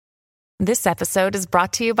This episode is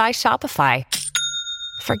brought to you by Shopify.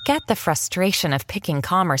 Forget the frustration of picking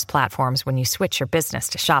commerce platforms when you switch your business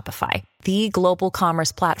to Shopify, the global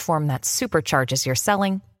commerce platform that supercharges your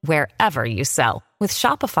selling wherever you sell. With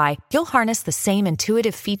Shopify, you'll harness the same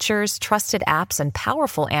intuitive features, trusted apps, and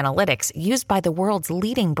powerful analytics used by the world's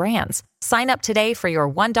leading brands. Sign up today for your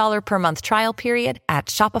 $1 per month trial period at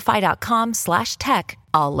shopify.com/tech,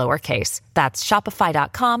 all lowercase. That's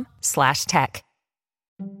shopify.com/tech.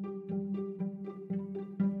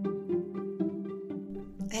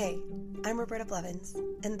 Hey, I'm Roberta Blevins,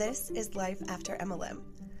 and this is Life After MLM,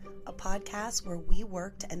 a podcast where we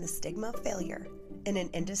work to end the stigma of failure in an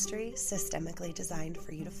industry systemically designed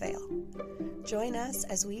for you to fail. Join us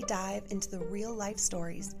as we dive into the real-life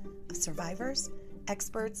stories of survivors,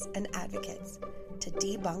 experts, and advocates to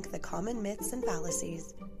debunk the common myths and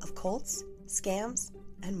fallacies of cults, scams,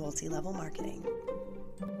 and multi-level marketing.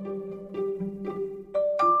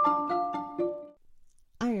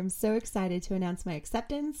 I am so excited to announce my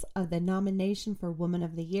acceptance of the nomination for Woman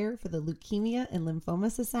of the Year for the Leukemia and Lymphoma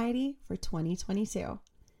Society for 2022.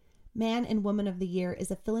 Man and Woman of the Year is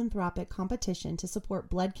a philanthropic competition to support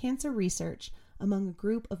blood cancer research among a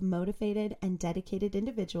group of motivated and dedicated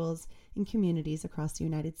individuals in communities across the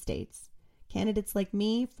United States. Candidates like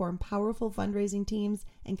me form powerful fundraising teams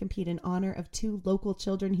and compete in honor of 2 local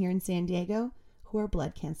children here in San Diego who are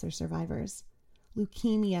blood cancer survivors.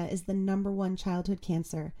 Leukemia is the #1 childhood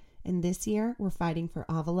cancer, and this year we're fighting for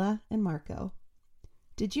Avila and Marco.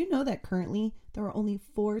 Did you know that currently there are only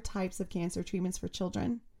 4 types of cancer treatments for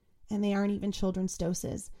children? And they aren't even children's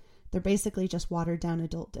doses. They're basically just watered down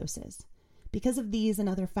adult doses. Because of these and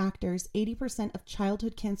other factors, 80% of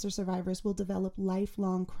childhood cancer survivors will develop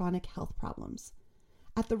lifelong chronic health problems.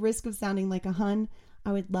 At the risk of sounding like a Hun,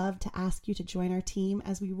 I would love to ask you to join our team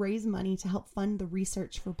as we raise money to help fund the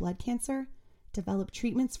research for blood cancer, develop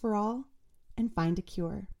treatments for all, and find a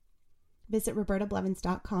cure. Visit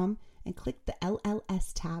robertablevins.com and click the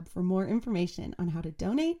LLS tab for more information on how to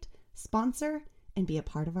donate, sponsor, and be a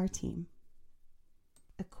part of our team.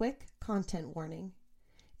 A quick content warning.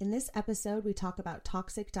 In this episode, we talk about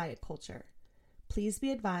toxic diet culture. Please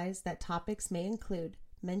be advised that topics may include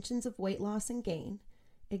mentions of weight loss and gain,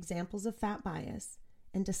 examples of fat bias,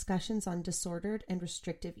 and discussions on disordered and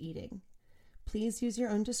restrictive eating. Please use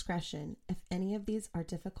your own discretion if any of these are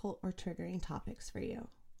difficult or triggering topics for you.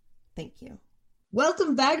 Thank you.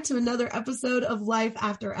 Welcome back to another episode of Life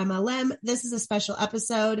After MLM. This is a special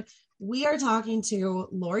episode. We are talking to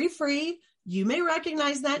Lori Free. You may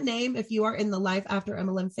recognize that name if you are in the Life After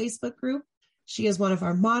MLM Facebook group. She is one of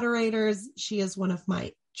our moderators. She is one of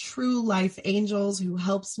my true life angels who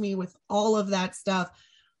helps me with all of that stuff.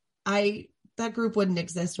 That group wouldn't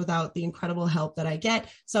exist without the incredible help that I get.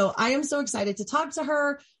 So I am so excited to talk to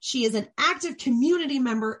her. She is an active community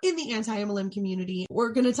member in the anti-MLM community.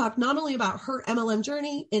 We're going to talk not only about her MLM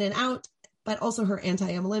journey in and out, but also her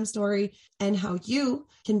anti-MLM story and how you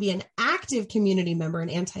can be an active community member in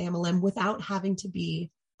anti-MLM without having to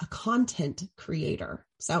be a content creator.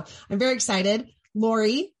 So I'm very excited.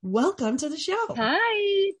 Lori, welcome to the show.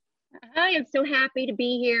 Hi, I'm so happy to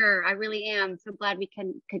be here. I really am. So glad we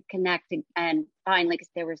could connect and finally, because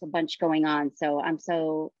there was a bunch going on. So I'm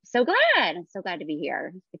so glad. I'm so glad to be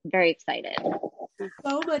here. Very excited.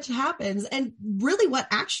 So much happens. And really what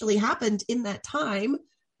actually happened in that time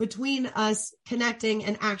between us connecting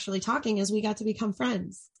and actually talking is we got to become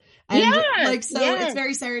friends. And It's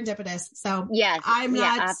very serendipitous. So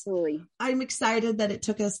absolutely. I'm excited that it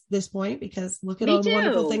took us this point because look at all the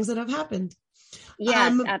wonderful things that have happened.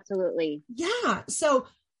 Yes, absolutely. Yeah. So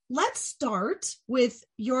let's start with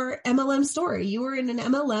your MLM story. You were in an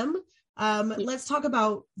MLM. Let's talk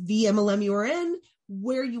about the MLM you were in,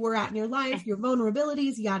 where you were at in your life, your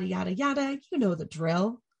vulnerabilities, yada, yada, yada. You know the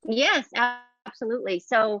drill. Yes, absolutely.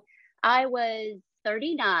 So I was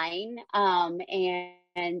 39,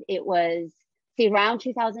 and it was around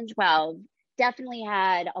 2012. Definitely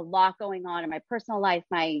had a lot going on in my personal life.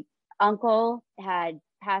 My uncle had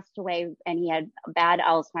passed away and he had bad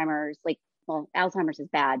Alzheimer's. Alzheimer's is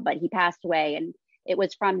bad, but he passed away and it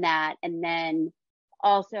was from that. And then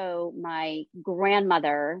also my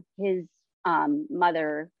grandmother, his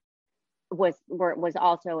mother was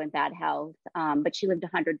also in bad health, but she lived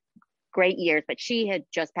 100 great years, but she had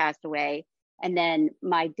just passed away. And then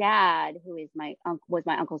my dad, who is was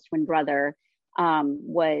my uncle's twin brother,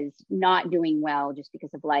 was not doing well just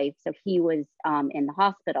because of life. So he was in the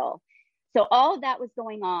hospital. So all of that was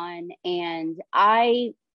going on. And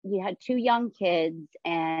you had 2 young kids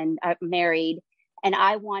and married, and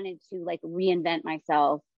I wanted to reinvent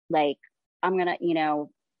myself. I'm going to,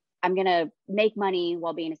 I'm going to make money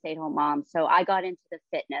while being a stay-at-home mom. So I got into the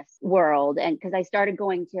fitness world, and because I started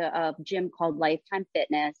going to a gym called Lifetime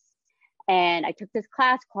Fitness, and I took this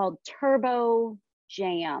class called Turbo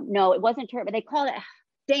Jam. No, it wasn't Turbo. They called it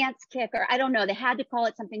Dance Kick, or I don't know. They had to call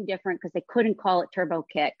it something different because they couldn't call it Turbo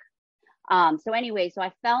Kick. So anyway, so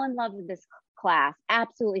I fell in love with this class,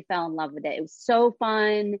 absolutely fell in love with it. It was so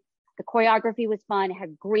fun. The choreography was fun. It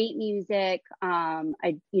had great music. I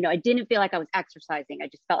didn't feel like I was exercising. I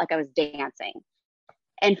just felt like I was dancing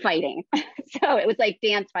and fighting. So it was like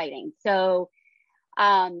dance fighting. So,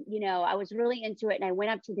 I was really into it, and I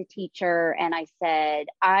went up to the teacher and I said,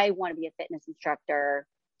 I want to be a fitness instructor.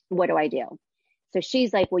 What do I do? So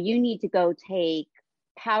she's like, well, you need to go take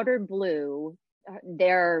Powder Blue,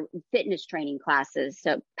 their fitness training classes.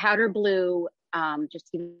 So Powder Blue, just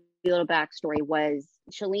to give you a little backstory, was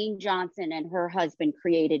Chalene Johnson and her husband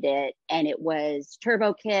created it. And it was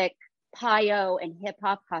Turbo Kick, PiYo, and Hip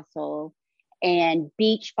Hop Hustle. And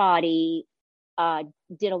Beachbody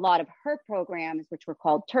did a lot of her programs, which were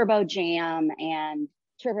called Turbo Jam and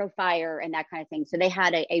Turbo Fire and that kind of thing. So they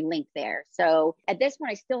had a link there. So at this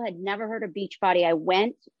point, I still had never heard of Beachbody. I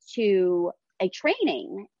went to a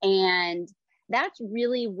training, and that's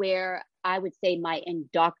really where I would say my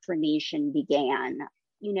indoctrination began.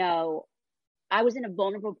 I was in a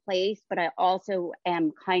vulnerable place, but I also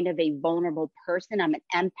am kind of a vulnerable person. I'm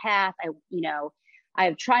an empath.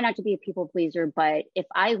 I try not to be a people pleaser, but if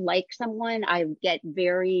I like someone, I get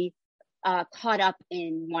very caught up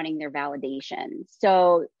in wanting their validation.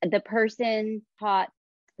 So the person taught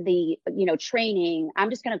the, training, I'm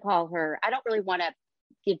just going to call her, I don't really want to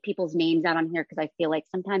give people's names out on here because I feel like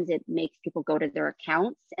sometimes it makes people go to their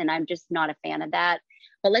accounts, and I'm just not a fan of that.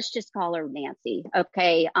 But let's just call her Nancy.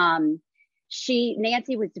 Okay.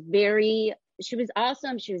 Nancy was she was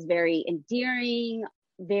awesome. She was very endearing,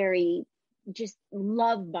 very just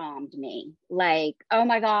love bombed me. Like, oh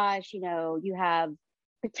my gosh, you have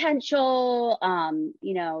potential.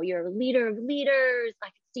 You're a leader of leaders. I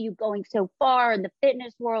can see you going so far in the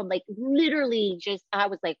fitness world. Like literally I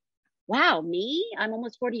was like, wow, me? I'm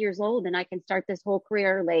almost 40 years old and I can start this whole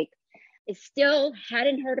career. Like, I still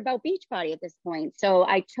hadn't heard about Beachbody at this point. So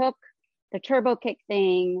I took the Turbo Kick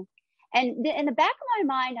thing, and in the back of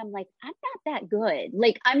my mind, I'm like, I'm not that good.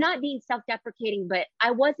 Like, I'm not being self-deprecating, but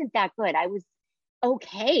I wasn't that good. I was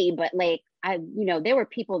okay, but like, there were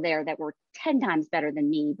people there that were 10 times better than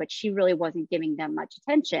me, but she really wasn't giving them much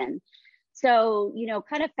attention. So,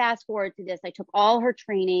 kind of fast forward to this, I took all her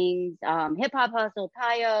trainings, Hip Hop Hustle,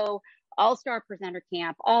 PiYo, All-Star Presenter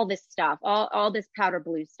Camp, all this stuff, all this Powder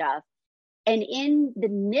Blue stuff. And in the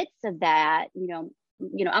midst of that,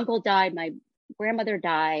 uncle died, my grandmother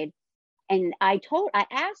died. And I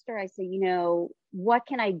asked her, I said, what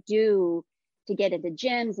can I do to get into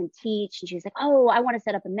gyms and teach? And she's like, oh, I want to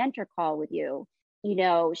set up a mentor call with you.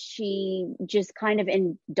 She just kind of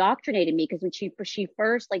indoctrinated me, because when she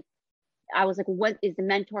first, like, I was like, what is the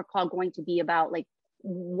mentor call going to be about? Like,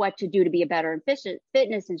 what to do to be a better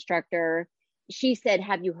fitness instructor? She said,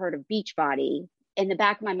 have you heard of Beachbody? In the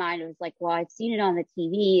back of my mind, it was like, well, I've seen it on the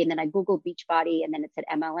TV. And then I Googled Beachbody, and then it said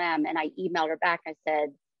MLM. And I emailed her back. I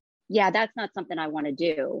said, yeah, that's not something I want to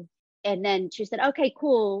do. And then she said, okay,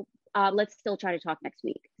 cool. Let's still try to talk next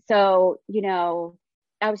week. So,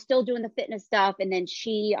 I was still doing the fitness stuff. And then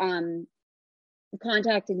she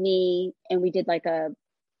contacted me, and we did like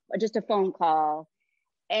just a phone call.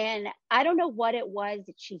 And I don't know what it was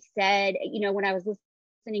that she said, when I was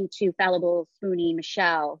listening to Fallible Spoonie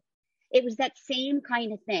Michelle, it was that same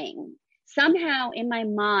kind of thing. Somehow in my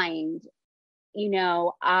mind,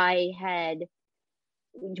 I had,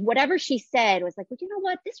 whatever she said was like, well, you know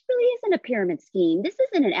what? This really isn't a pyramid scheme. This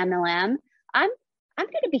isn't an MLM. I'm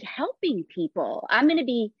going to be helping people. I'm going to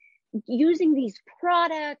be using these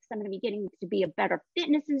products. I'm going to be getting to be a better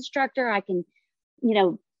fitness instructor. I can,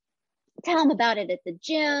 tell them about it at the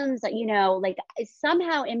gyms. Like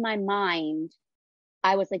somehow in my mind,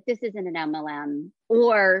 I was like, this isn't an MLM,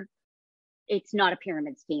 or it's not a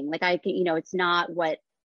pyramid scheme. Like it's not what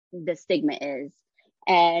the stigma is.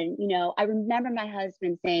 And, I remember my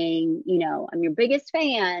husband saying, I'm your biggest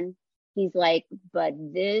fan. He's like, but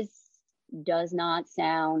this does not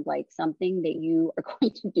sound like something that you are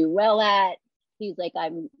going to do well at. He's like,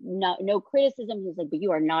 I'm not, no criticism. He's like, but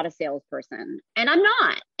you are not a salesperson. And I'm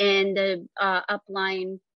not. And the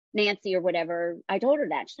upline Nancy or whatever, I told her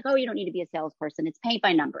that. She's like, oh, you don't need to be a salesperson. It's paint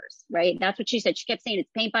by numbers, right? That's what she said. She kept saying it's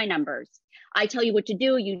paint by numbers. I tell you what to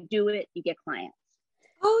do, you do it, you get clients.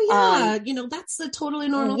 Oh yeah. That's a totally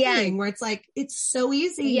normal thing where it's like, it's so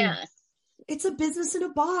easy. Yes. It's a business in a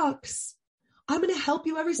box. I'm going to help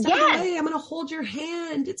you every step of the way. I'm going to hold your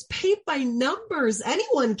hand. It's paint by numbers.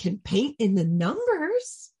 Anyone can paint in the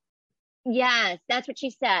numbers. Yes, that's what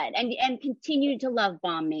she said. And continued to love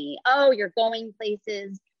bomb me. Oh, you're going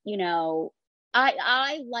places. You know,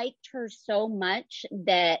 I liked her so much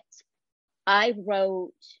that I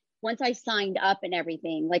wrote, once I signed up and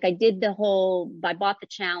everything, like I bought the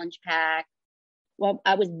challenge pack. Well,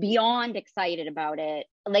 I was beyond excited about it.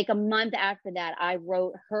 Like a month after that, I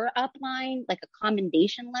wrote her upline, like a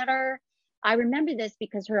commendation letter. I remember this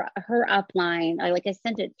because her upline, I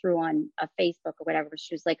sent it through on a Facebook or whatever.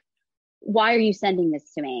 She was like, why are you sending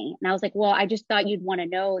this to me? And I was like, well, I just thought you'd want to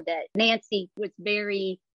know that Nancy was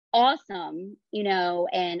very awesome, you know,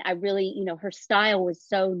 and I really, you know, her style was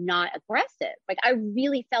so not aggressive. Like I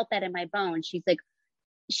really felt that in my bones.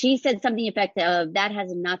 She said something effective of that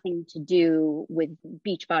has nothing to do with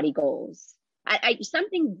Beachbody goals. I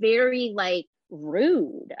something very like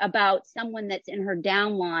rude about someone that's in her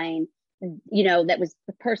downline, you know, that was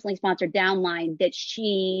the personally sponsored downline that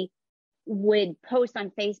she would post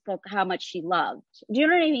on Facebook how much she loved. Do you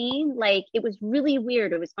know what I mean? Like it was really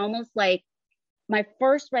weird. It was almost like my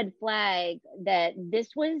first red flag that this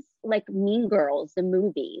was like Mean Girls, the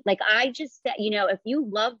movie. Like I just said, you know, if you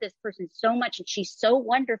love this person so much and she's so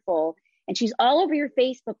wonderful and she's all over your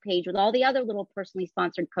Facebook page with all the other little personally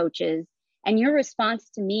sponsored coaches, and your response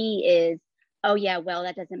to me is, oh yeah, well,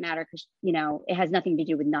 that doesn't matter because, you know, it has nothing to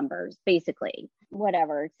do with numbers, basically,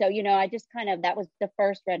 whatever. So, you know, I just that was the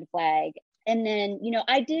first red flag. And then, you know,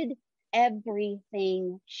 I did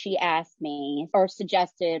everything she asked me or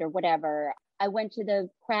suggested or whatever. I went to the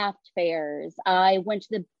craft fairs. I went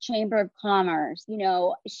to the Chamber of Commerce. You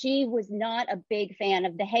know, she was not a big fan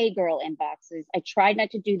of the Hey Girl inboxes. I tried not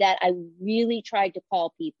to do that. I really tried to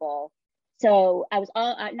call people. So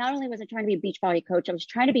not only was I trying to be a Beachbody coach, I was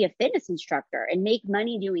trying to be a fitness instructor and make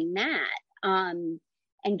money doing that. And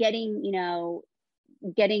getting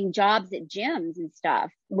jobs at gyms and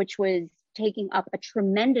stuff, which was taking up a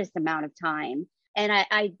tremendous amount of time. And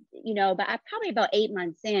but probably about 8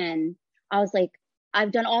 months in, I was like,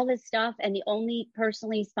 I've done all this stuff. And the only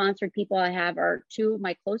personally sponsored people I have are two of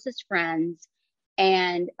my closest friends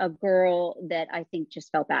and a girl that I think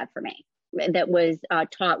just felt bad for me, that was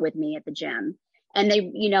taught with me at the gym. And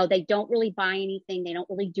they don't really buy anything. They don't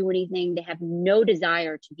really do anything. They have no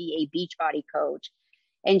desire to be a Beachbody coach.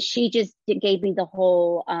 And she just gave me the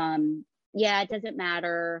whole, it doesn't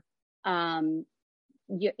matter.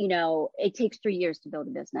 It takes 3 years to build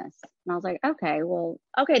a business. And I was like, okay,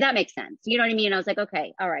 that makes sense. You know what I mean? I was like,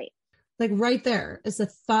 okay, all right. Like right there is a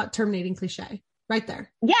thought terminating cliche right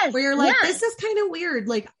there. Yes. Where you're like, This is kind of weird.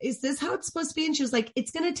 Like, is this how it's supposed to be? And she was like,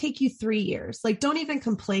 it's going to take you 3 years. Like, don't even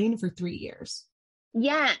complain for 3 years.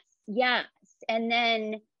 Yes. And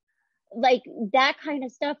then like that kind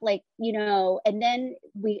of stuff, like, you know, and then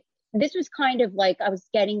this was kind of like, I was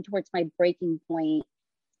getting towards my breaking point.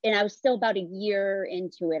 And I was still about a year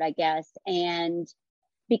into it, I guess. And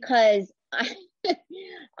because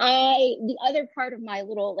the other part of my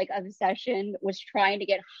little like obsession was trying to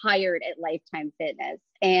get hired at Lifetime Fitness.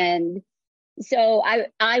 And so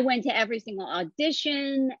I went to every single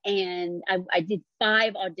audition, and I did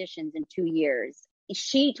 5 auditions in 2 years.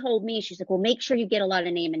 She told me, she's like, well, make sure you get a lot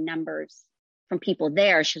of name and numbers from people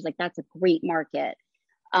there. She was like, that's a great market.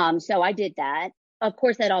 So I did that. Of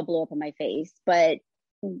course, that all blew up in my face, but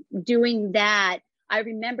doing that, I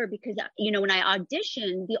remember because, you know, when I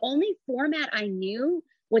auditioned, the only format I knew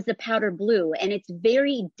was the powder blue, and it's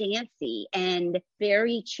very dancey and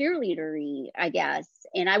very cheerleadery, I guess.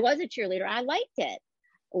 And I was a cheerleader. I liked it.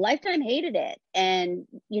 Lifetime hated it. And,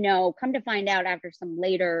 you know, come to find out after some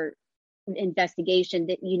later investigation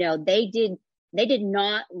that, you know, they did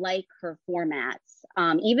not like her formats.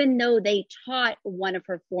 Even though they taught one of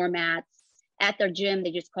her formats at their gym,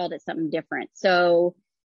 they just called it something different. So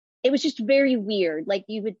it was just very weird. Like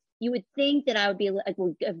you would think that I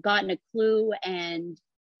would have gotten a clue and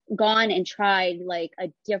gone and tried like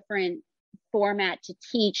a different format to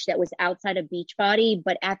teach that was outside of Beachbody.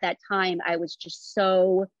 But at that time, I was just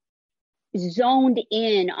so zoned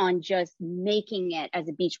in on just making it as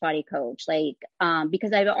a Beachbody coach, like,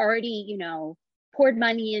 because I've already, you know, poured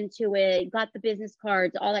money into it, got the business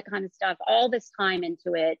cards, all that kind of stuff, all this time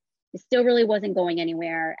into it. It still really wasn't going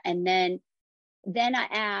anywhere. And then I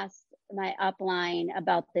asked my upline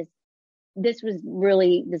about this. This was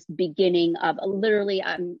really this beginning of literally,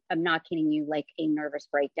 I'm not kidding you, like a nervous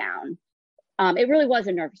breakdown. It really was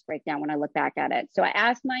a nervous breakdown when I look back at it. So I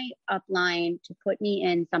asked my upline to put me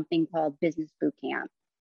in something called Business Boot Camp,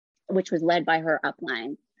 which was led by her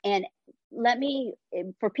upline. And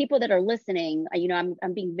for people that are listening, you know,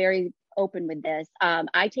 I'm being very open with this.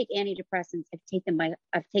 I take antidepressants.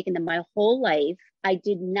 I've taken them my whole life. I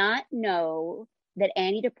did not know that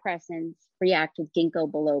antidepressants react with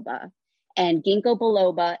ginkgo biloba, and ginkgo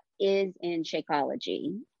biloba is in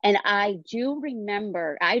Shakeology. And I do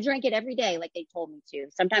remember I drank it every day, like they told me to,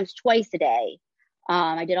 sometimes twice a day.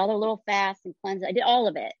 I did all the little fasts and cleanses. I did all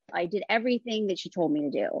of it. I did everything that she told me to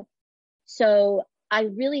do. So I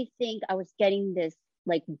really think I was getting this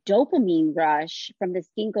like dopamine rush from this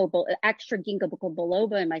extra ginkgo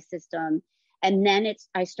biloba in my system. And then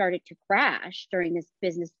I started to crash during this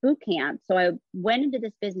business boot camp. So I went into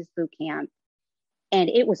this business boot camp and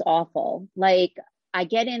it was awful. Like I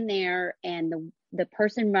get in there and the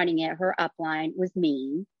person running it, her upline, was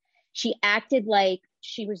mean. She acted like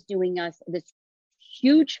she was doing us this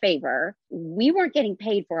huge favor. We weren't getting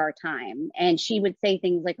paid for our time. And she would say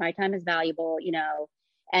things like, my time is valuable, you know.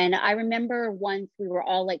 And I remember once we were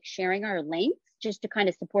all like sharing our links just to kind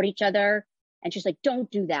of support each other. And she's like, don't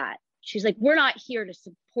do that. She's like, we're not here to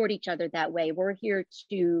support each other that way. We're here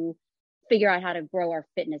to figure out how to grow our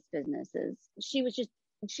fitness businesses. She was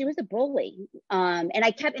a bully. And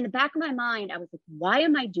I kept in the back of my mind, I was like, why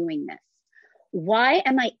am I doing this? Why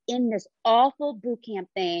am I in this awful boot camp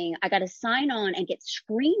thing? I got to sign on and get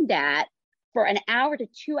screamed at for an hour to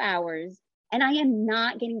 2 hours, and I am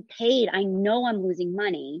not getting paid. I know I'm losing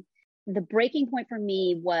money. The breaking point for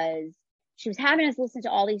me was she was having us listen to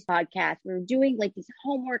all these podcasts. We were doing like these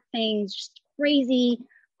homework things, just crazy,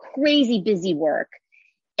 crazy busy work.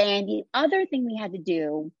 And the other thing we had to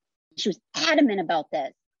do, she was adamant about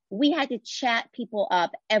this. We had to chat people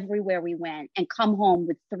up everywhere we went and come home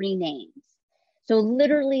with 3 names. So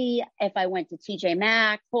literally, if I went to TJ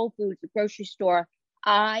Maxx, Whole Foods, the grocery store,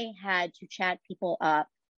 I had to chat people up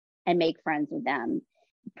and make friends with them,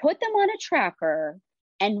 put them on a tracker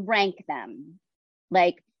and rank them.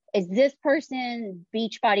 Like, is this person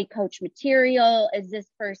Beachbody coach material? Is this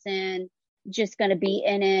person just going to be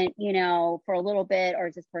in it, you know, for a little bit? Or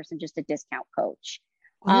is this person just a discount coach?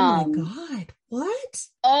 Oh my God. What?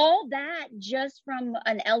 All that just from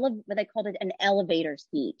what I called it an elevator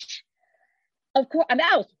speech. Of course, I mean,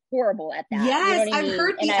 I was horrible at that. Yes, you know I've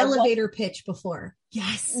heard the elevator pitch before.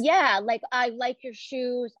 Yes. Yeah, like I like your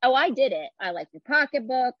shoes. Oh, I did it. I like your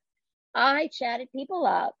pocketbook. I chatted people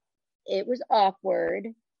up. It was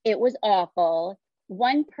awkward. It was awful.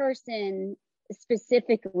 One person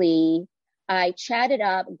specifically, I chatted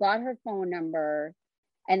up, got her phone number,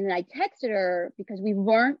 and then I texted her because we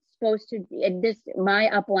weren't supposed to. And my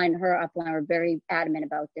upline, her upline were very adamant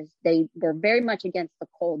about this. They were very much against the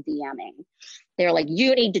cold DMing. They're like,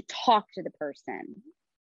 you need to talk to the person.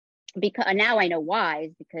 Because now I know why,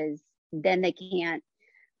 is because then they can't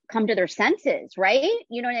come to their senses, right?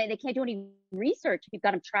 You know, they can't do any research if you've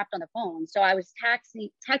got them trapped on the phone. So I was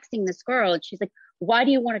texting this girl, and she's like, why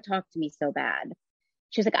do you want to talk to me so bad?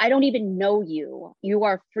 She's like, I don't even know you. You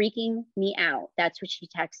are freaking me out. That's what she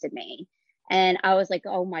texted me. And I was like,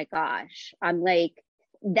 oh my gosh. I'm like,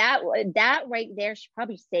 that right there, she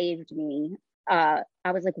probably saved me. I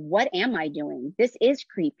was like, what am I doing? This is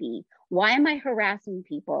creepy. Why am I harassing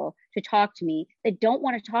people to talk to me that don't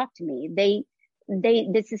want to talk to me?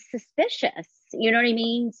 This is suspicious. You know what I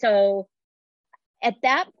mean? So at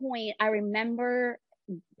that point, I remember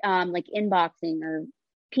like inboxing or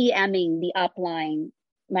PMing the upline,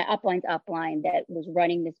 my upline's upline that was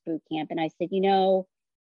running this boot camp. And I said, you know,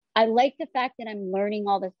 I like the fact that I'm learning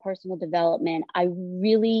all this personal development. I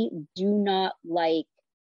really do not like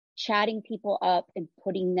chatting people up and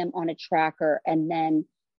putting them on a tracker and then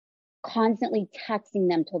constantly texting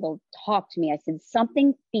them till they'll talk to me. I said,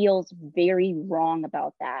 something feels very wrong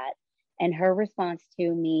about that. And her response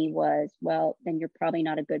to me was, well, then you're probably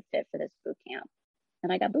not a good fit for this boot camp.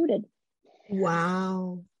 And I got booted.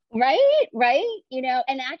 Wow. Right. You know,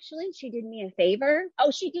 and actually she did me a favor.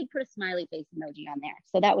 Oh, she did put a smiley face emoji on there.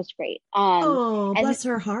 So that was great. Bless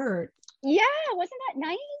her heart. Yeah. Wasn't that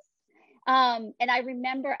nice? And I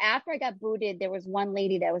remember after I got booted, there was one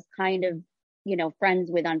lady that was kind of, you know,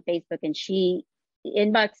 friends with on Facebook, and she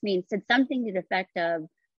inboxed me and said something to the effect of,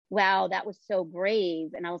 wow, that was so brave.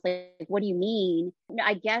 And I was like, what do you mean?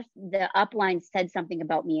 I guess the upline said something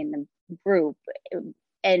about me in the group.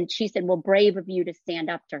 And she said, well, brave of you to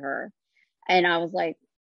stand up to her. And I was like,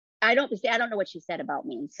 I don't know what she said about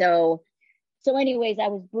me. So anyways, I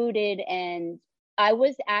was booted and I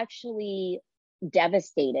was actually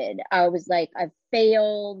devastated. I was like, I've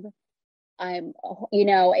failed. I'm,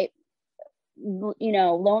 lo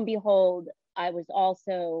and behold, I was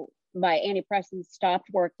also, my antidepressants stopped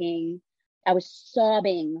working. I was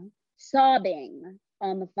sobbing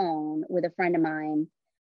on the phone with a friend of mine.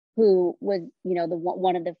 who was,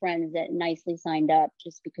 one of the friends that nicely signed up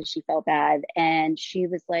just because she felt bad. And she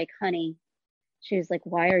was like, honey, she was like,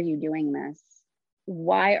 why are you doing this?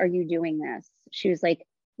 Why are you doing this? She was like,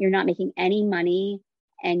 you're not making any money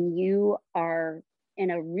and you are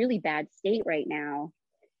in a really bad state right now.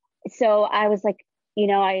 So I was like,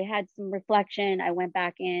 I had some reflection. I went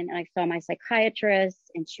back in and I saw my psychiatrist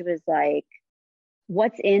and she was like,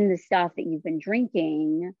 what's in the stuff that you've been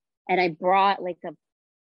drinking? And I brought like a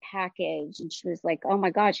package and she was like, oh my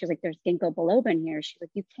God. She was like, there's ginkgo biloba in here. She's like,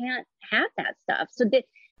 you can't have that stuff. So do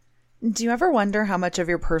you ever wonder how much of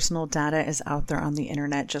your personal data is out there on the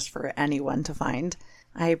internet just for anyone to find?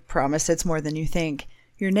 I promise it's more than you think.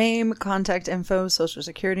 Your name, contact info, social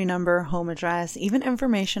security number, home address, even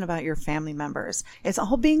information about your family members. It's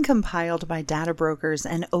all being compiled by data brokers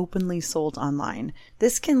and openly sold online.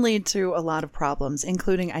 This can lead to a lot of problems,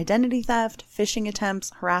 including identity theft, phishing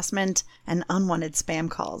attempts, harassment, and unwanted spam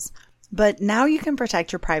calls. But now you can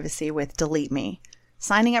protect your privacy with Delete Me.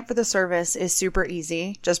 Signing up for the service is super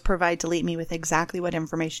easy. Just provide Delete Me with exactly what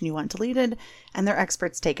information you want deleted, and their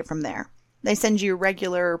experts take it from there. They send you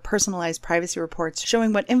regular, personalized privacy reports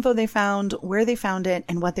showing what info they found, where they found it,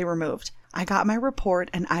 and what they removed. I got my report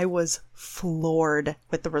and I was floored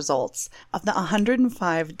with the results. Of the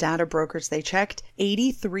 105 data brokers they checked,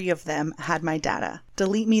 83 of them had my data.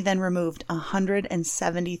 Delete Me then removed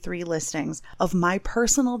 173 listings of my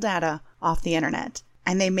personal data off the internet.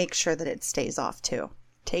 And they make sure that it stays off too.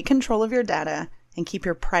 Take control of your data and keep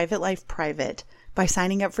your private life private by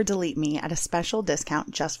signing up for Delete Me at a special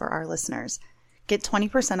discount just for our listeners. Get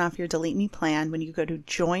 20% off your Delete Me plan when you go to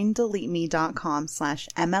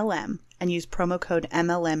joindeleteme.com/MLM and use promo code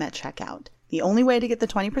MLM at checkout. The only way to get the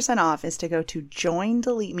 20% off is to go to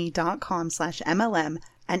joindeleteme.com/MLM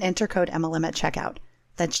and enter code MLM at checkout.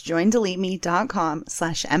 That's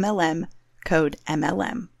joindeleteme.com/MLM, code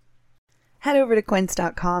MLM. Head over to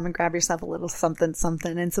quince.com and grab yourself a little something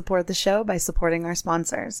and support the show by supporting our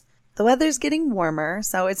sponsors. The weather's getting warmer,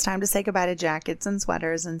 so it's time to say goodbye to jackets and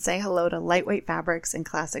sweaters and say hello to lightweight fabrics and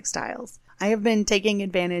classic styles. I have been taking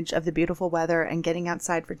advantage of the beautiful weather and getting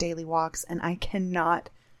outside for daily walks, and I cannot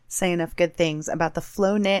say enough good things about the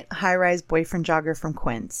Flow Knit high-rise boyfriend jogger from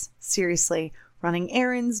Quince. Seriously, running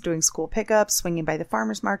errands, doing school pickups, swinging by the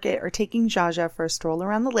farmer's market, or taking Jaja for a stroll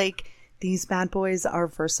around the lake, these bad boys are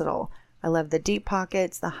versatile. I love the deep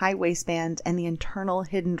pockets, the high waistband, and the internal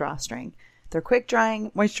hidden drawstring. They're quick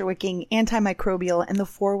drying, moisture wicking, antimicrobial, and the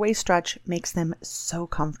 4-way stretch makes them so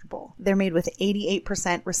comfortable. They're made with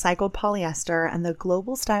 88% recycled polyester, and the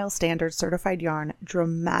Global Style Standard certified yarn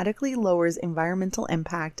dramatically lowers environmental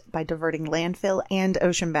impact by diverting landfill and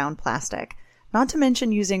ocean-bound plastic. Not to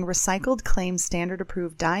mention using recycled claim standard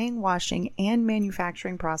approved dyeing, washing, and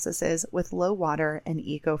manufacturing processes with low water and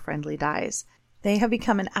eco-friendly dyes. They have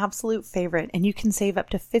become an absolute favorite, and you can save up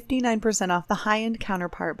to 59% off the high-end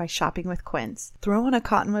counterpart by shopping with Quince. Throw on a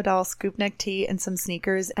cotton modal scoop neck tee and some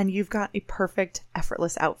sneakers, and you've got a perfect,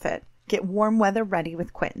 effortless outfit. Get warm weather ready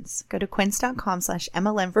with Quince. Go to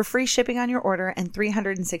quince.com/MLM for free shipping on your order and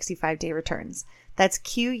 365-day returns. That's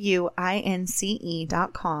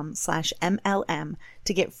QUINCE.com/MLM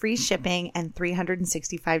to get free shipping and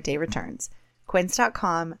 365-day returns.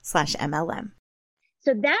 Quince.com/MLM.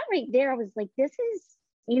 So that right there, I was like, this is,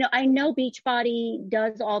 I know Beachbody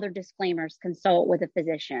does all their disclaimers, consult with a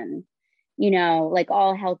physician, like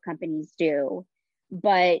all health companies do,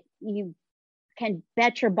 but you can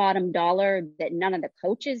bet your bottom dollar that none of the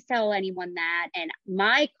coaches tell anyone that. And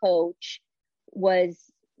my coach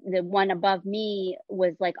was the one above me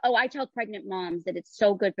was like, oh, I tell pregnant moms that it's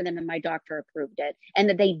so good for them and my doctor approved it and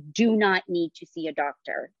that they do not need to see a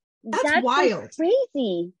doctor. That's wild. Like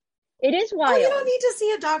crazy. It is wild. Oh, you don't need to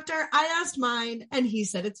see a doctor. I asked mine and he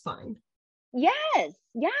said it's fine. Yes.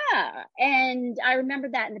 Yeah. And I remember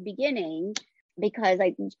that in the beginning because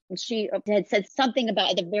she had said something about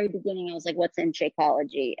at the very beginning. I was like, what's in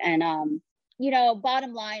Shakeology? And,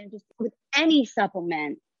 bottom line, just with any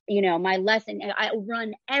supplement, my lesson, I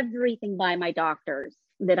run everything by my doctors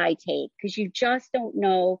that I take because you just don't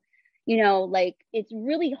know. It's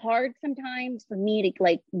really hard sometimes for me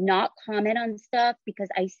to not comment on stuff because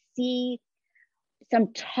I see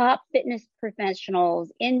some top fitness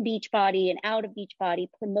professionals in Beachbody and out of Beachbody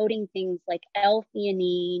promoting things like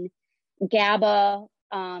L-theanine, GABA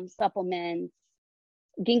supplements,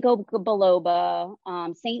 ginkgo biloba,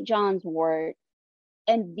 St. John's wort,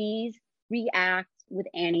 and these react with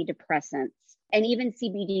antidepressants. And even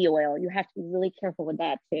CBD oil, you have to be really careful with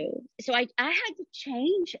that too. So I had to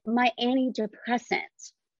change my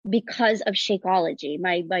antidepressant because of Shakeology.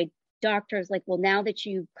 My doctor's like, well, now that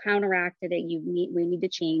you've counteracted it, we need to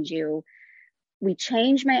change you. we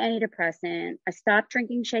changed my antidepressant. I stopped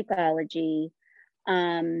drinking Shakeology.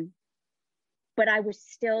 But I was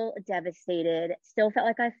still devastated, still felt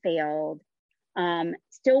like I failed,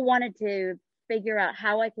 still wanted to figure out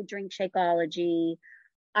how I could drink Shakeology.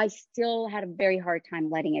 I still had a very hard time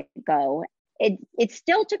letting it go. It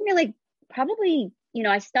still took me like probably,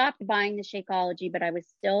 I stopped buying the Shakeology, but I was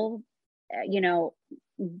still,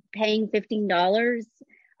 paying $15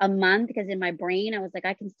 a month, because in my brain, I was like,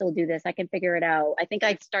 I can still do this. I can figure it out. I think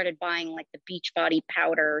I started buying like the Beachbody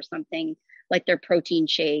powder or something, like their protein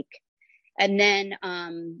shake. And then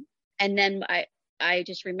I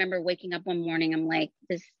just remember waking up one morning, I'm like,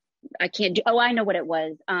 I can't do, I know what it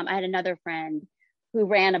was. I had another friend who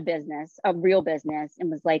ran a real business, and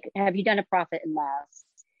was like, have you done a profit and loss?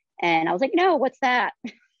 And I was like, no, what's that?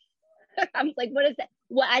 I was like, what is that?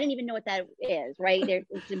 Well, I didn't even know what that is, right?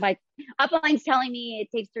 My upline's telling me it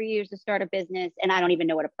takes 3 years to start a business, and I don't even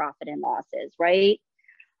know what a profit and loss is, right?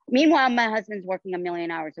 Meanwhile, my husband's working 1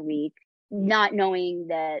 million hours a week, not knowing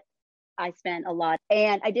that I spent a lot.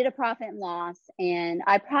 And I did a profit and loss, and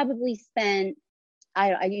I probably spent,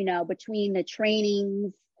 between the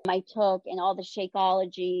trainings I took and all the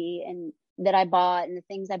Shakeology and that I bought and the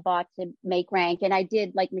things I bought to make rank. And I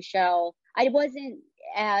did, like Michelle, I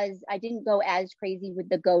didn't go as crazy with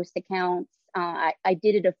the ghost accounts. I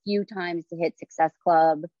did it a few times to hit Success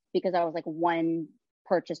Club, because I was like one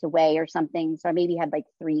purchase away or something. So I maybe had like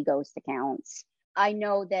 3 ghost accounts. I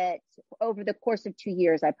know that over the course of 2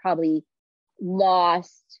 years, I probably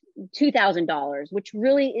lost $2,000, which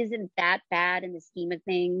really isn't that bad in the scheme of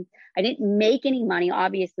things. I didn't make any money,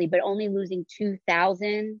 obviously, but only losing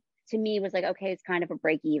 $2,000 to me was like, okay, it's kind of a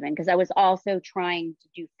break even, because I was also trying to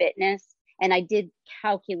do fitness, and I did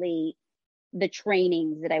calculate the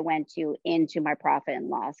trainings that I went to into my profit and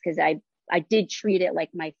loss, because I did treat it like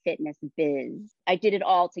my fitness biz. I did it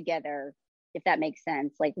all together, if that makes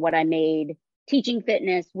sense. Like what I made teaching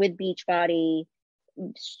fitness with Beachbody,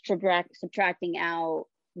 subtracting out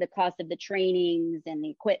the cost of the trainings and the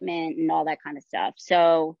equipment and all that kind of stuff.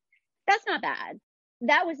 So that's not bad.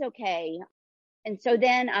 That was okay. And so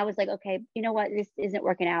then I was like, okay, you know what? This isn't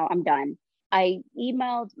working out. I'm done. I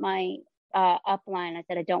emailed my upline. I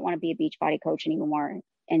said, I don't want to be a Beachbody coach anymore.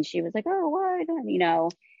 And she was like, oh, why?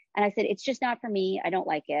 And I said, it's just not for me. I don't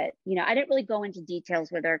like it. I didn't really go into details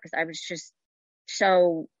with her, because I was just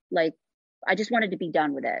so like, I just wanted to be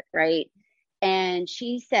done with it. Right. And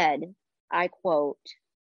she said, I quote,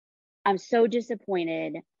 I'm so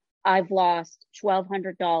disappointed. I've lost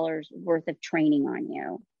 $1,200 worth of training on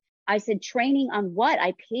you. I said, training on what?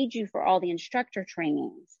 I paid you for all the instructor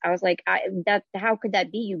trainings. I was like, how could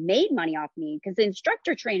that be? You made money off me, because the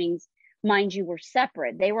instructor trainings, mind you, were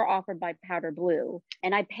separate. They were offered by Powder Blue,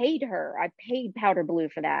 and I paid her. I paid Powder Blue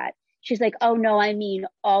for that. She's like, oh no, I mean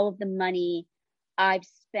all of the money I've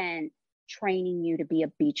spent training you to be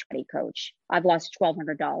a Beachbody coach. I've lost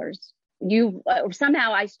 $1,200.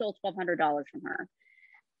 Somehow I stole $1,200 from her.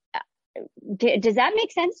 Does that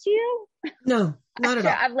make sense to you? No, not at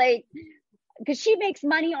all. I'm like, because she made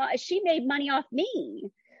money off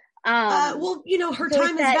me. Her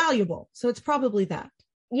time is valuable, so it's probably that.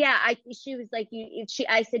 Yeah, she was like,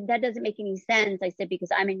 I said, that doesn't make any sense. I said, because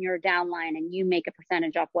I'm in your downline and you make a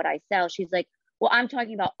percentage off what I sell. She's like, well, I'm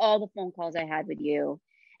talking about all the phone calls I had with you.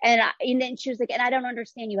 And then she was like, and I don't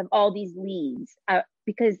understand, you have all these leads.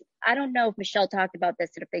 Because I don't know if Michelle talked about this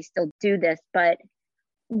and if they still do this, but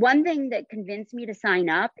one thing that convinced me to sign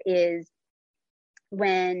up is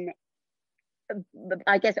when,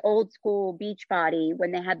 I guess, old school Beachbody,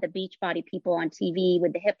 when they had the Beachbody people on TV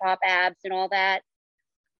with the hip hop abs and all that.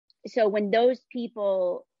 So when those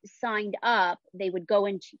people signed up,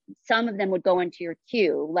 some of them would go into your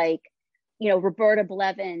queue, like, Roberta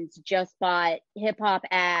Blevins just bought hip hop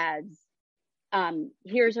ads.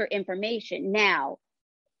 Here's her information. Now,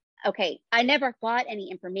 okay, I never got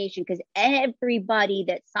any information, because everybody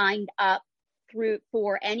that signed up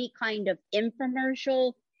for any kind of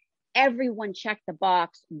infomercial, everyone checked the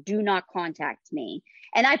box, do not contact me.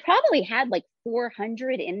 And I probably had like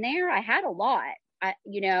 400 in there. I had a lot,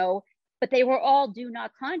 but they were all do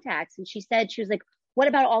not contacts. And she was like, what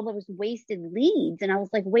about all those wasted leads? And I was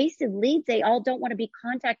like, wasted leads? They all don't want to be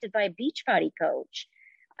contacted by a Beachbody coach.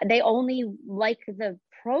 They only like the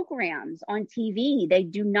programs on TV. They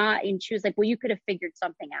do not. And she was like, well, you could have figured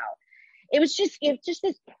something out. It was just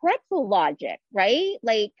this pretzel logic, right?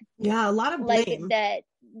 Like, yeah, a lot of blame. Like that.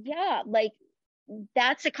 Yeah. Like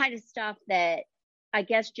that's the kind of stuff that I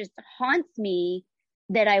guess just haunts me,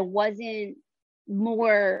 that I wasn't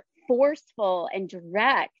more forceful and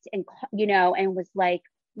direct and, and was like,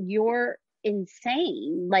 you're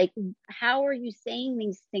insane. Like, how are you saying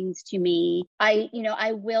these things to me? I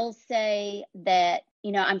will say that,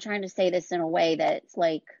 I'm trying to say this in a way that's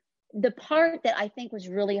like, the part that I think was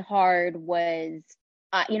really hard was,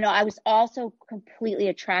 I was also completely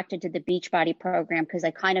attracted to the Beachbody program because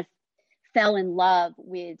I kind of fell in love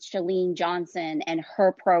with Chalene Johnson and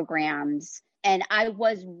her programs. And I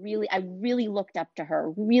really looked up to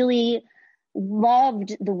her, really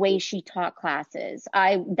loved the way she taught classes.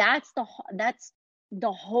 That's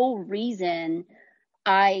the whole reason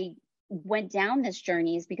I went down this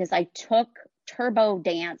journey, is because I took Turbo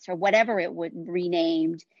Dance, or whatever it would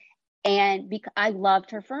renamed, and because I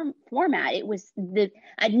loved her format.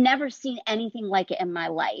 I'd never seen anything like it in my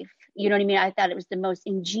life. You know what I mean? I thought it was the most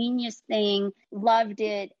ingenious thing, loved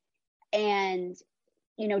it. And,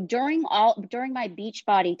 during my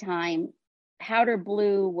Beachbody time, Powder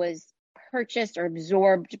Blue was purchased or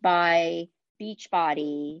absorbed by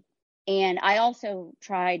Beachbody. And I also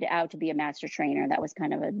tried out to be a master trainer. That was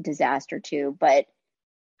kind of a disaster too. But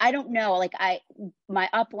I don't know, like my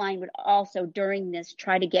upline would also during this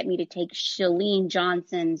try to get me to take Chalene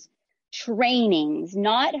Johnson's trainings,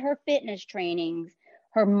 not her fitness trainings,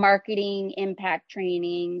 her marketing impact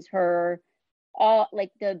trainings, all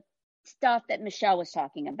like the stuff that Michelle was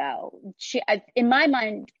talking about. In my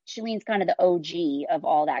mind, Shalene's kind of the OG of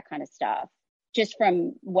all that kind of stuff, just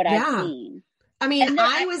from what I've seen. I mean,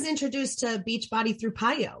 I was introduced to Beachbody through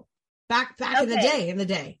Payo back in the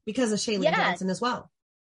day because of Chalene Johnson as well.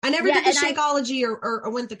 I never did the Shakeology or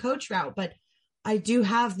went the coach route, but I do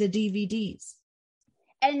have the DVDs.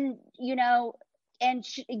 And,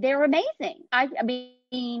 they're amazing. I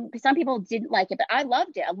mean, some people didn't like it, but I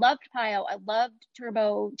loved it. I loved Payo. I loved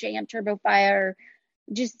JM Turbo Fire.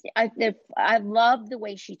 I loved the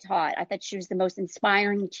way she taught. I thought she was the most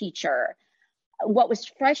inspiring teacher. What was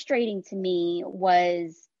frustrating to me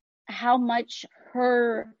was how much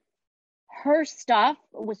her stuff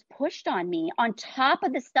was pushed on me on top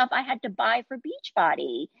of the stuff I had to buy for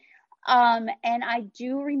Beachbody. And I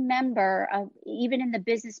do remember even in the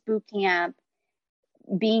business boot camp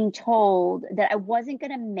being told that I wasn't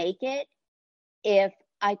going to make it if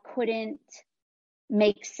I couldn't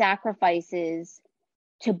make sacrifices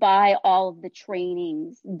to buy all of the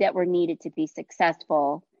trainings that were needed to be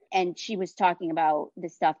successful. And she was talking about the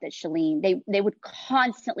stuff that Chalene, they would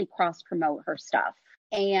constantly cross promote her stuff.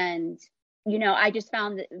 And, I just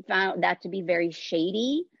found that to be very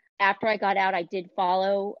shady. After I got out, I did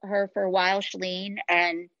follow her for a while, Chalene,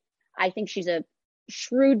 and I think she's a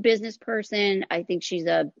shrewd business person. I think she's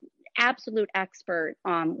a absolute expert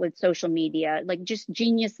with social media, like just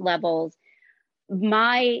genius levels.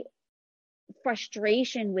 My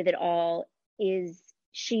frustration with it all is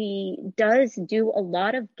she does do a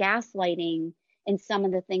lot of gaslighting in some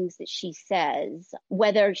of the things that she says,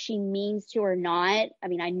 whether she means to or not. I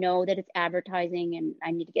mean, I know that it's advertising and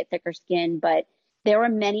I need to get thicker skin, but there are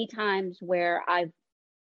many times where I've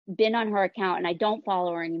been on her account and I don't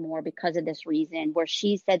follow her anymore because of this reason, where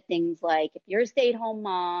she said things like, if you're a stay-at-home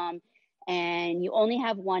mom and you only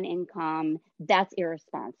have one income, that's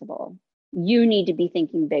irresponsible. You need to be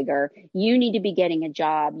thinking bigger. You need to be getting a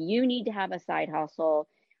job. You need to have a side hustle.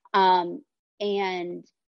 And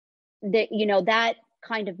that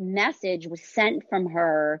kind of message was sent from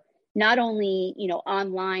her, not only,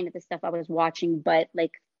 online at the stuff I was watching, but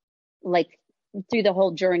like through the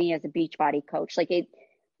whole journey as a Beachbody coach. Like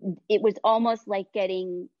it was almost like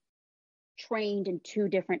getting trained in two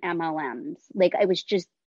different MLMs. Like it was just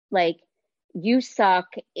like, you suck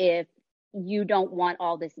if you don't want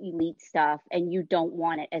all this elite stuff and you don't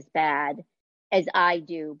want it as bad as I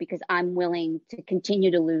do, because I'm willing to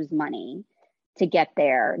continue to lose money to get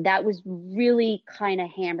there. That was really kind of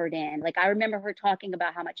hammered in. Like I remember her talking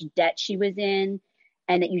about how much debt she was in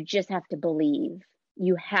and that you just have to believe.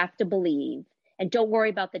 You have to believe. And don't worry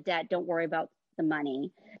about the debt. Don't worry about the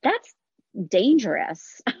money. That's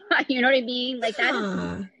dangerous. You know what I mean? Like that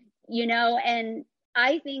is, and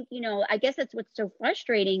I think, I guess that's what's so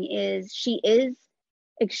frustrating is she is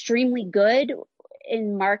extremely good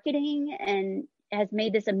in marketing and has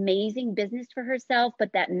made this amazing business for herself,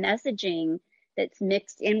 but that messaging that's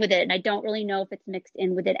mixed in with it, and I don't really know if it's mixed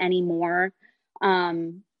in with it anymore.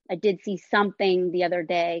 I did see something the other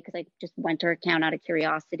day because I just went to her account out of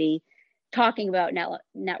curiosity talking about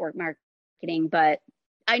network marketing, but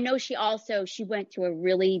I know she went to a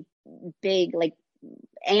really big like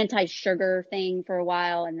anti-sugar thing for a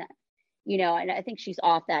while, and and I think she's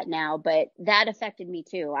off that now, but that affected me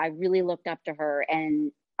too. I really looked up to her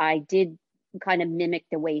and I did kind of mimic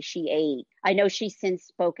the way she ate. I know she's since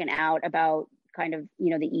spoken out about kind of,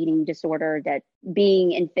 the eating disorder that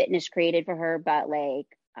being in fitness created for her, but like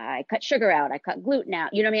I cut sugar out. I cut gluten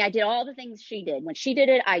out. You know what I mean? I did all the things she did. When she did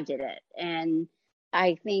it, I did it. And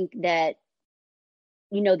I think that,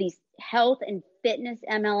 you know, these health and fitness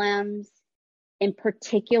MLMs in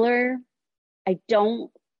particular, I don't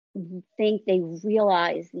think they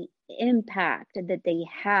realize the impact that they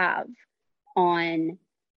have on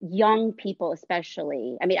young people,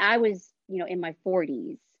 especially. I mean, I was, you know, in my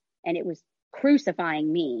 40s and it was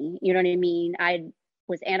crucifying me. You know what I mean? I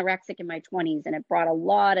was anorexic in my 20s and it brought a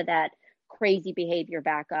lot of that crazy behavior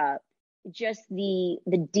back up. Just the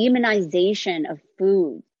demonization of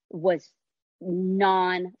food was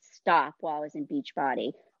non-stop while I was in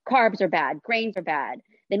Beachbody. Carbs are bad, grains are bad.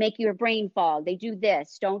 They make your brain fog. They do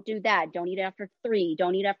this, don't do that. Don't eat after 3,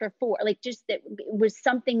 don't eat after 4. Like, just that it was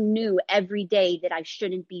something new every day that I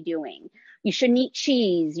shouldn't be doing. You shouldn't eat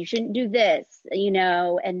cheese. You shouldn't do this, you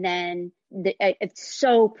know, and then it's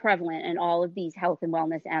so prevalent in all of these health and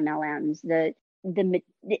wellness MLMs, the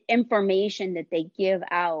information that they give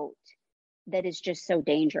out that is just so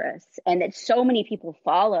dangerous, and that so many people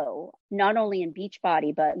follow, not only in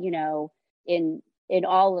Beachbody, but, you know, in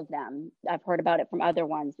all of them. I've heard about it from other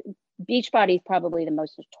ones. Beachbody is probably the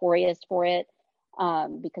most notorious for it,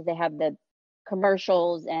 because they have the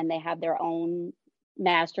commercials and they have their own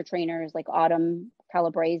master trainers like Autumn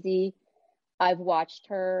Calabrese. I've watched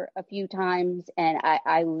her a few times and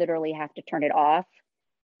I literally have to turn it off,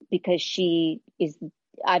 because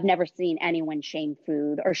I've never seen anyone shame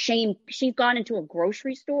food or shame. She's gone into a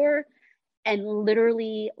grocery store and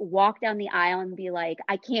literally walk down the aisle and be like,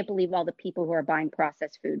 I can't believe all the people who are buying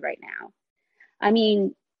processed food right now. I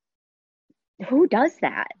mean, who does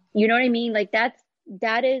that? You know what I mean? Like, that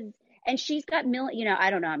is, and she's got you know, I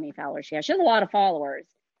don't know how many followers she has. She has a lot of followers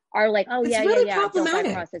are like, oh, it's really don't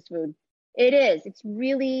buy processed food. It is. It's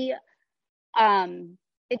really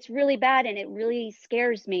bad. And it really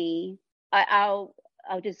scares me.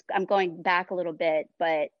 I'm going back a little bit,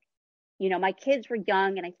 but you know, my kids were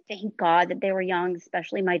young and I thank God that they were young,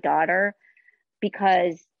 especially my daughter,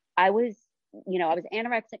 because I was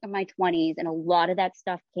anorexic in my 20s and a lot of that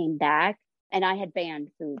stuff came back, and I had banned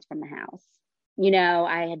foods from the house. You know,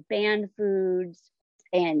 I had banned foods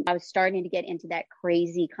and I was starting to get into that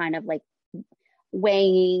crazy kind of like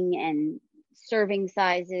weighing and serving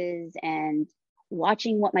sizes and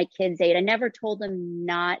watching what my kids ate. I never told them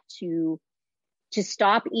not to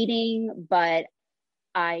stop eating, but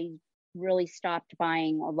I really stopped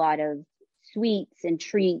buying a lot of sweets and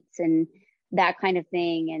treats and that kind of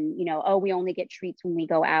thing. And, you know, we only get treats when we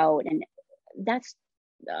go out. And that's,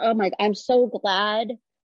 I'm so glad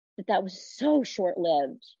that was so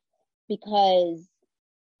short-lived, because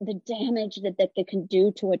the damage that can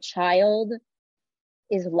do to a child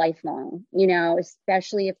is lifelong, you know,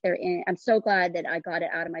 especially if I'm so glad that I got it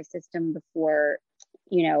out of my system before,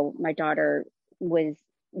 you know, my daughter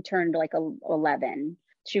turned like 11.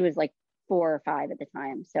 She was like 4 or 5 at the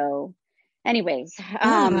time. So anyways,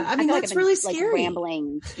 I mean, that's really scary. Like,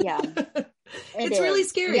 rambling. Yeah. It's really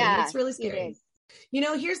scary. Yeah, it's really scary. You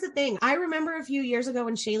know, here's the thing. I remember a few years ago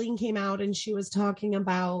when Shailene came out and she was talking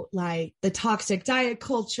about like the toxic diet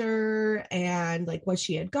culture and like what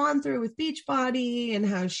she had gone through with Beachbody and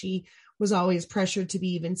how she was always pressured to be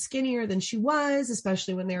even skinnier than she was,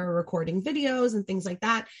 especially when they were recording videos and things like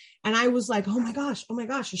that. And I was like, oh my gosh,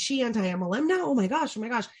 is she anti-MLM now? Oh my gosh.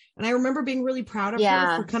 And I remember being really proud of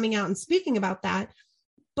her for coming out and speaking about that.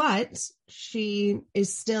 But she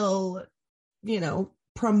is still, you know,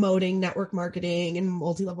 promoting network marketing and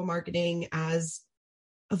multi-level marketing as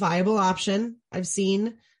a viable option. I've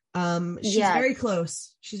seen, she's very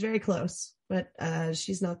close, but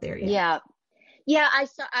she's not there yet. Yeah.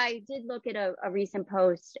 I did look at a recent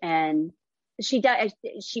post, and she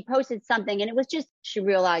posted something, and it was just, she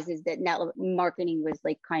realizes that network marketing was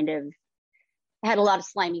like kind of had a lot of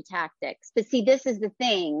slimy tactics. But see, this is the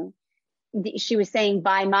thing. She was saying,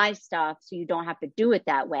 buy my stuff so you don't have to do it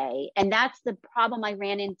that way. And that's the problem I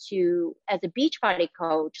ran into as a Beachbody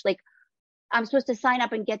coach. Like, I'm supposed to sign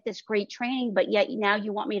up and get this great training, but yet now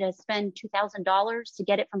you want me to spend $2,000 to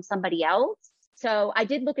get it from somebody else. So I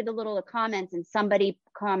did look at the comments, and somebody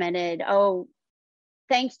commented, oh,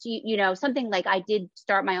 thanks to you, you know, something like, I did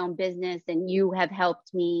start my own business and you have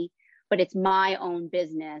helped me, but it's my own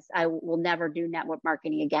business. I will never do network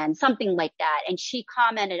marketing again, something like that. And she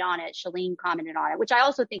commented on it. Shailene commented on it, which I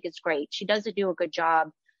also think is great. She does do a good job,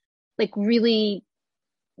 like really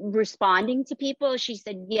responding to people. She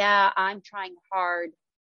said, yeah, I'm trying hard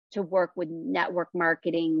to work with network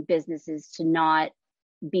marketing businesses to not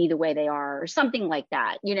be the way they are, or something like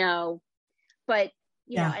that, you know, but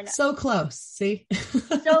you know, and so close, see,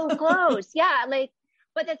 so close. Yeah. Like,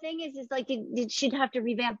 But the thing is like, she'd have to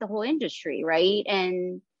revamp the whole industry, right?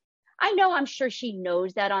 And I'm sure she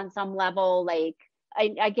knows that on some level. Like,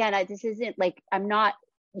 this isn't like, I'm not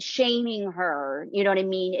shaming her. You know what I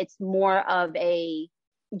mean? It's more of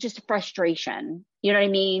just frustration. You know what I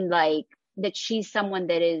mean? Like, that she's someone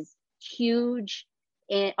that is huge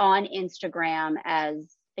on Instagram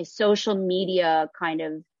as a social media kind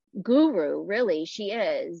of guru. Really, she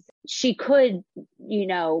is. She could,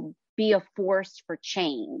 be a force for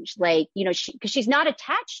change. Like, because she's not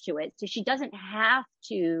attached to it, so she doesn't have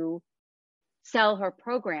to sell her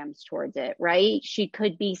programs towards it, right? She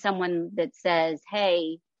could be someone that says,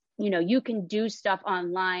 hey, you can do stuff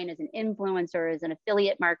online as an influencer, as an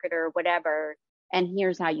affiliate marketer, whatever, and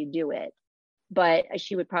here's how you do it. But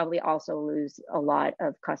she would probably also lose a lot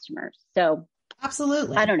of customers. So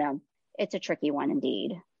absolutely, I don't know. It's a tricky one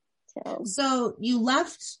indeed. So you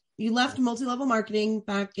left multi-level marketing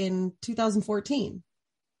back in 2014,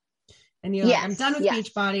 and you're like, I'm done with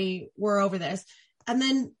Beachbody. We're over this. And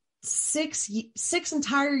then six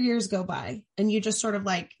entire years go by, and you just sort of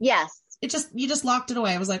like, you just locked it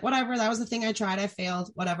away. I was like, whatever, that was the thing I tried, I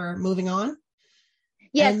failed, whatever, moving on.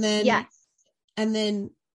 And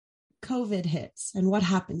then COVID hits, and what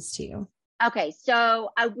happens to you? Okay. So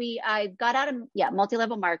I got out of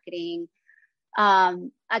multi-level marketing.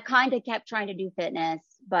 I kind of kept trying to do fitness,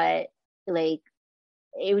 but like,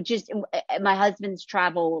 it would just, my husband's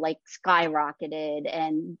travel like skyrocketed,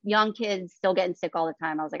 and young kids still getting sick all the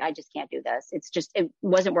time. I was like, I just can't do this. It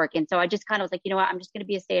wasn't working. So I just kind of was like, you know what, I'm just going to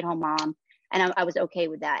be a stay-at-home mom. And I was okay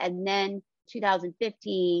with that. And then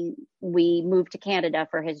 2015, we moved to Canada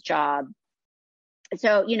for his job.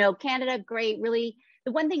 So, Canada, great. Really,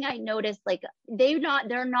 the one thing I noticed, like, they're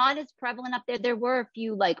not as prevalent up there. There were a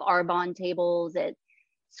few like Arbonne tables at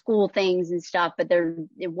school things and stuff, but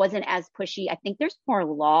it wasn't as pushy. I think there's more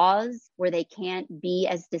laws where they can't be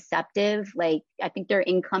as deceptive. Like, I think their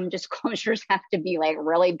income disclosures have to be like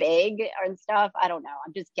really big and stuff. I don't know.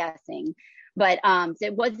 I'm just guessing. But so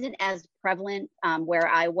it wasn't as prevalent where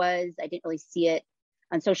I was. I didn't really see it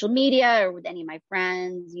on social media or with any of my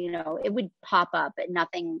friends. It would pop up, but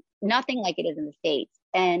nothing like it is in the States.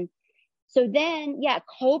 And so then,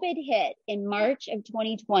 COVID hit in March of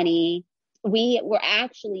 2020. We were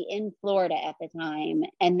actually in Florida at the time.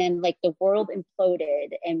 And then like the world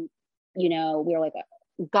imploded, and, we were like,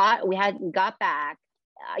 got back.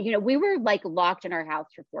 We were like locked in our house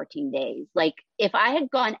for 14 days. Like, if I had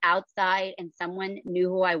gone outside and someone knew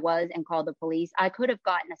who I was and called the police, I could have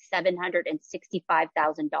gotten a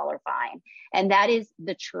 $765,000 fine. And that is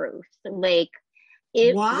the truth. Like,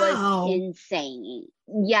 it was insane.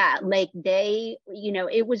 Yeah. Like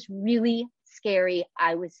it was really scary.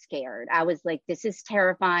 I was scared. I was like, this is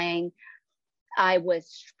terrifying. I was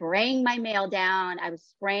spraying my mail down. I was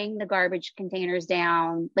spraying the garbage containers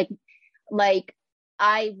down. Like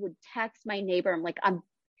I would text my neighbor. I'm like,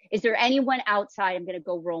 is there anyone outside? I'm going to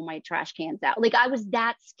go roll my trash cans out. Like, I was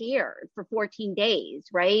that scared for 14 days.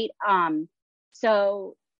 Right.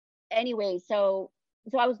 So anyway, so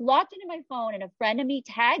I was locked into my phone, and a friend of me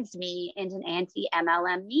tags me into an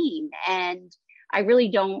anti-MLM meme. And I really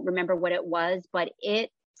don't remember what it was, but it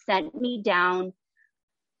sent me down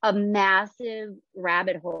a massive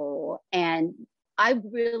rabbit hole. And I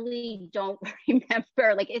really don't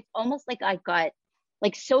remember. Like, it's almost like I got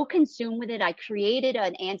like so consumed with it. I created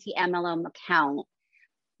an anti-MLM account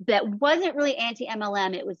that wasn't really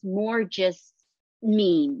anti-MLM. It was more just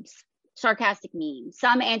memes, sarcastic memes,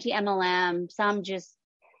 some anti-MLM, some just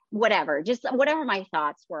whatever my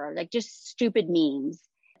thoughts were, like just stupid memes.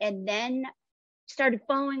 And then started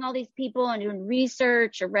following all these people and doing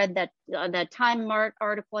research. I read that Time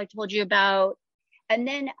article I told you about. And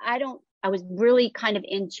then I was really kind of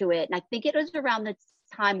into it. And I think it was around the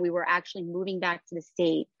time we were actually moving back to the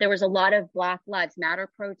States. There was a lot of Black Lives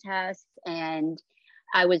Matter protests, and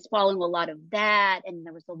I was following a lot of that. And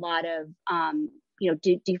there was a lot of,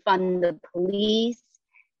 defund the police.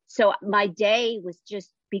 So my day was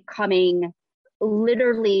just becoming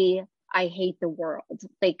literally, I hate the world.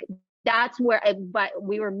 Like, that's where, but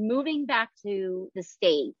we were moving back to the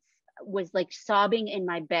States, was like sobbing in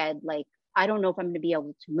my bed. Like, I don't know if I'm going to be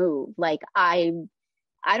able to move. Like, I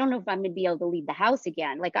don't know if I'm going to be able to leave the house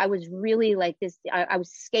again. Like, I was really like this. I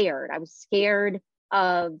was scared. I was scared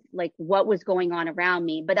of like what was going on around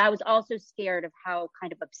me, but I was also scared of how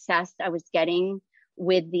kind of obsessed I was getting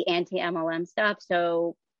with the anti-MLM stuff.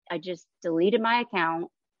 So I just deleted my account,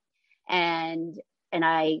 and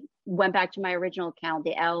I went back to my original account,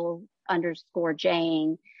 the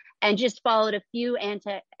L_Jane, and just followed a few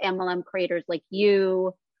anti-MLM creators like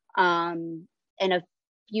you, and a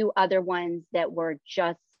few other ones that were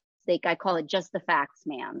just I call it just the facts,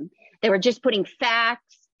 ma'am. They were just putting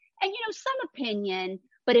facts and, some opinion,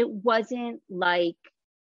 but it wasn't like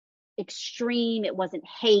extreme. It wasn't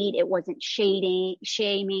hate. It wasn't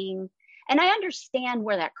shaming. And I understand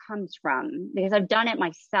where that comes from because I've done it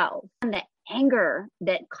myself. And the anger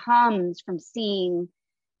that comes from seeing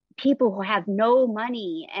people who have no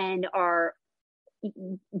money and are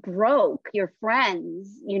broke, your friends,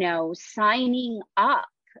 signing up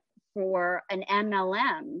for an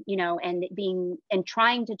MLM, and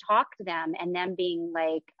trying to talk to them and them being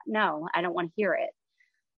like, no, I don't want to hear it.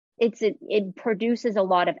 It produces a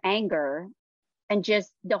lot of anger, and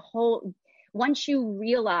just once you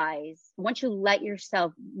let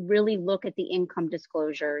yourself really look at the income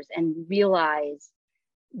disclosures and realize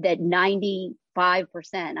that 95%,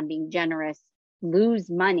 I'm being generous, lose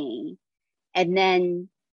money. And then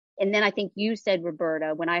I think you said,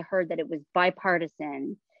 Roberta, when I heard that it was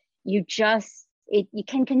bipartisan, it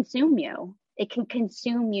can consume you. It can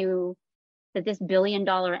consume you, that this $1 billion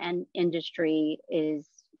industry is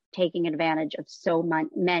taking advantage of so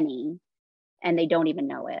many, and they don't even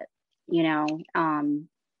know it.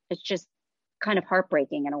 It's just kind of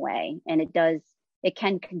heartbreaking in a way. And it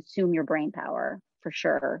can consume your brain power for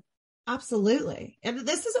sure. Absolutely. And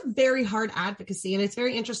this is a very hard advocacy. And it's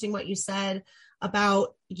very interesting what you said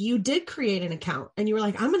about, you did create an account and you were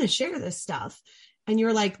like, I'm going to share this stuff. And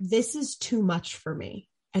you're like, this is too much for me.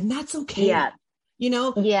 And that's okay. Yeah.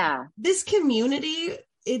 Yeah. This community,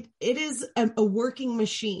 it is a working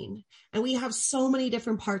machine, and we have so many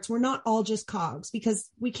different parts. We're not all just cogs, because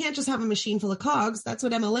we can't just have a machine full of cogs. That's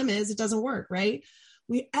what MLM is. It doesn't work, right?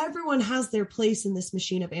 Everyone has their place in this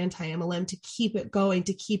machine of anti-MLM to keep it going,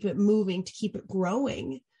 to keep it moving, to keep it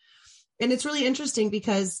growing. And it's really interesting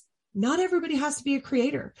because not everybody has to be a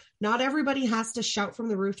creator. Not everybody has to shout from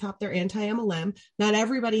the rooftop they're anti-MLM. Not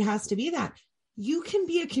everybody has to be that. You can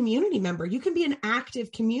be a community member. You can be an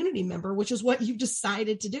active community member, which is what you've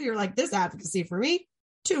decided to do. You're like, this advocacy for me,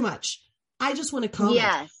 too much. I just want to comment.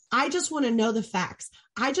 Yes. I just want to know the facts.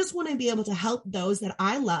 I just want to be able to help those that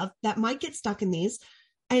I love that might get stuck in these,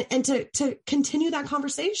 and to continue that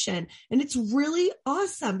conversation. And it's really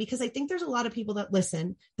awesome, because I think there's a lot of people that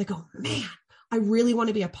listen that go, man, I really want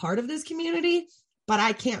to be a part of this community, but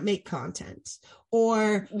I can't make content,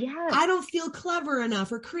 or I don't feel clever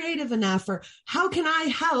enough or creative enough, or how can I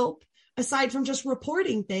help aside from just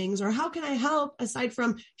reporting things, or how can I help aside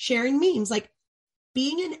from sharing memes? Like,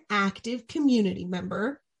 being an active community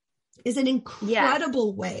member is an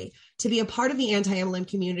incredible way to be a part of the anti-MLM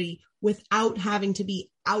community without having to be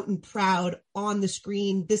out and proud on the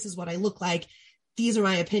screen. This is what I look like. These are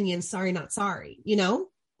my opinions. Sorry, not sorry,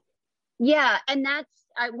 Yeah. And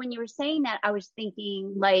when you were saying that, I was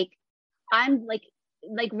thinking I'm like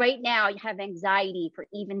right now I have anxiety for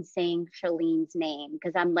even saying Chalene's name,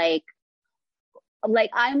 because I'm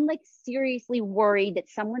I'm seriously worried that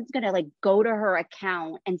someone's going to go to her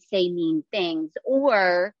account and say mean things,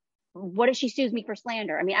 or what if she sues me for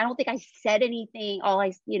slander? I mean, I don't think I said anything,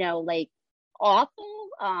 awful.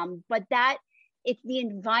 But that it's the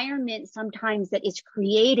environment sometimes that is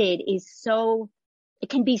created it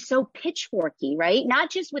can be so pitchforky, right? Not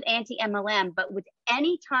just with anti-MLM, but with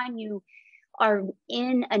any time you are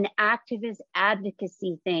in an activist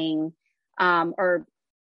advocacy thing, or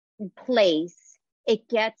place, it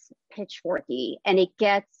gets pitchforky, and it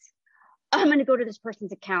gets, I'm going to go to this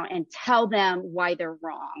person's account and tell them why they're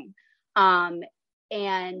wrong.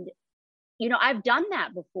 And, I've done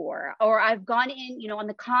that before, or I've gone in, on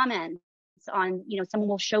the comments on, someone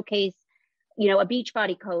will showcase, a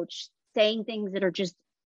Beachbody coach saying things that are just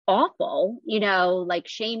awful, like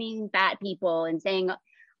shaming fat people and saying,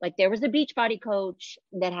 there was a Beachbody coach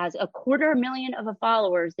that has 250,000 of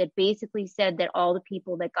followers that basically said that all the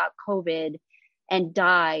people that got COVID and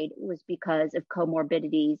died was because of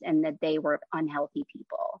comorbidities and that they were unhealthy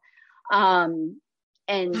people. And,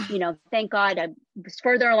 thank God I was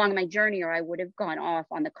further along my journey, or I would have gone off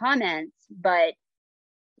on the comments. But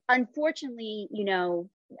unfortunately,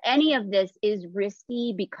 any of this is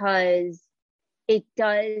risky, because it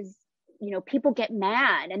does, people get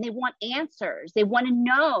mad and they want answers. They want to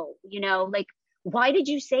know, why did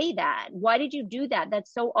you say that? Why did you do that?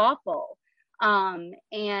 That's so awful. And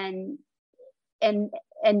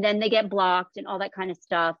then they get blocked and all that kind of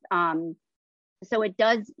stuff. So it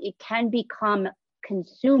can become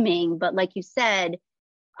consuming, but like you said,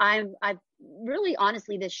 I've really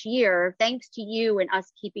honestly this year, thanks to you and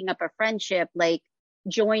us keeping up a friendship,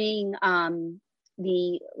 joining,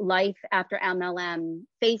 the Life After MLM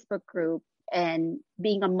Facebook group and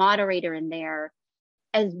being a moderator in there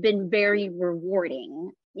has been very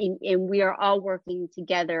rewarding. And we are all working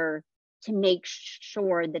together to make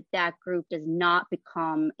sure that that group does not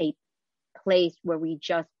become a place where we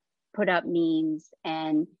just put up memes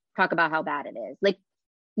and talk about how bad it is. Like,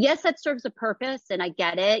 yes, that serves a purpose and I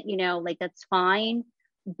get it, you know, like that's fine,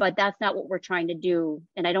 but that's not what we're trying to do.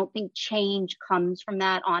 And I don't think change comes from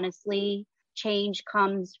that, honestly. Change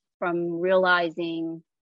comes from realizing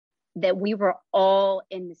that we were all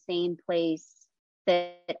in the same place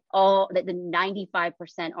that the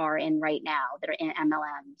 95% are in right now that are in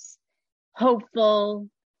MLMs. Hopeful,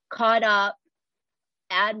 caught up,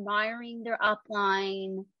 admiring their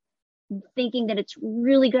upline, thinking that it's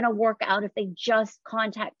really going to work out if they just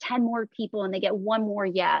contact 10 more people and they get one more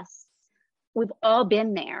yes. We've all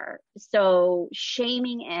been there. So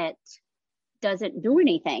shaming it doesn't do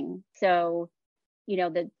anything. So, you know,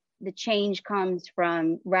 the change comes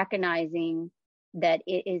from recognizing that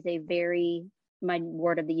it is a very, my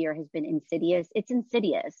word of the year has been insidious. It's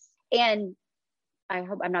insidious. And I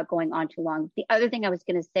hope I'm not going on too long. The other thing I was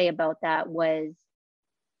going to say about that was,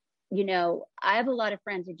 you know, I have a lot of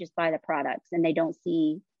friends who just buy the products and they don't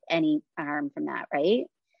see any harm from that, right?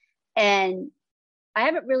 And I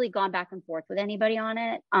haven't really gone back and forth with anybody on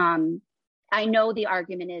it. I know the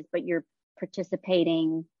argument is, but you're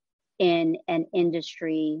participating in an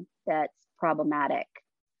industry that's problematic.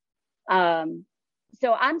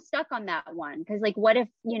 So I'm stuck on that one because, like, what if,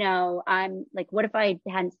 you know, what if I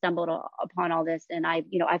hadn't stumbled upon all this and I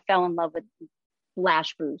fell in love with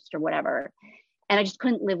Lash Boost or whatever, and I just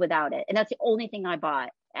couldn't live without it. And that's the only thing I bought.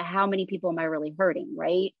 How many people am I really hurting,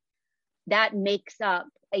 right? That makes up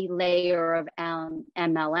a layer of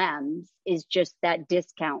MLMs is just that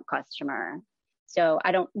discount customer. So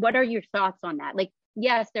what are your thoughts on that? Like,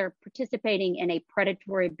 yes, they're participating in a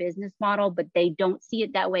predatory business model, but they don't see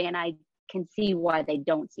it that way. And I can see why they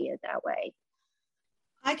don't see it that way.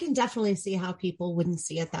 I can definitely see how people wouldn't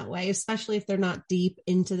see it that way, especially if they're not deep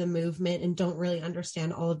into the movement and don't really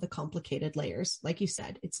understand all of the complicated layers. Like you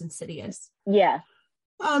said, it's insidious. Yeah.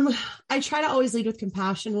 I try to always lead with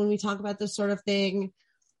compassion when we talk about this sort of thing.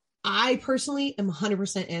 I personally am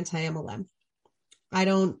 100% anti-MLM. I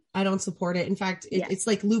don't support it. In fact, it's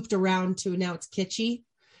like looped around to now it's kitschy.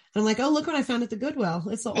 And I'm like, oh, look what I found at the Goodwill.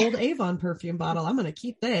 It's the old Avon perfume bottle. I'm going to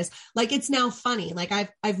keep this. Like, it's now funny. Like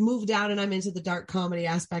I've moved out and I'm into the dark comedy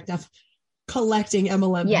aspect of collecting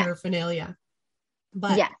MLM paraphernalia.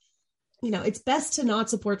 But, you know, it's best to not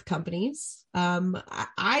support the companies.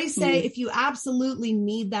 I say if you absolutely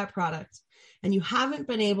need that product and you haven't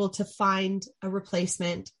been able to find a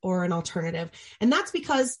replacement or an alternative, and that's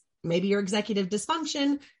because maybe your executive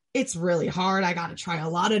dysfunction, it's really hard. I got to try a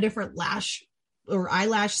lot of different lash or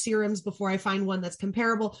eyelash serums before I find one that's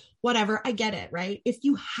comparable, whatever. I get it, right? If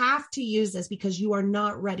you have to use this because you are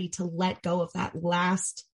not ready to let go of that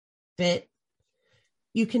last bit,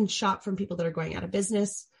 you can shop from people that are going out of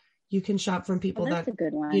business. You can shop from people that,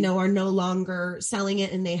 you know, are no longer selling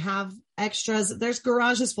it and they have extras. There's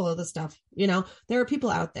garages full of this stuff. You know, there are people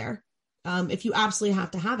out there. If you absolutely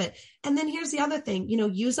have to have it. And then here's the other thing, you know,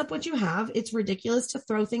 use up what you have. It's ridiculous to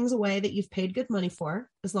throw things away that you've paid good money for,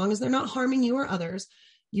 as long as they're not harming you or others.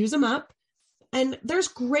 Use them up. And there's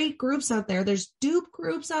great groups out there. There's dupe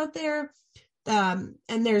groups out there. And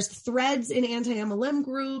there's threads in anti-MLM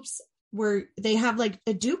groups where they have like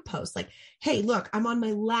a dupe post, like, hey, look, I'm on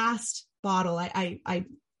my last bottle. I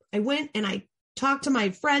went and I talked to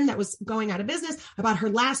my friend that was going out of business about her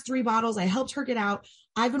last 3 bottles. I helped her get out.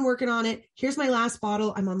 I've been working on it. Here's my last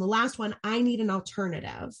bottle. I'm on the last one. I need an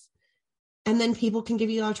alternative. And then people can give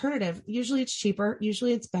you an alternative. Usually it's cheaper.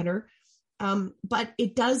 Usually it's better. But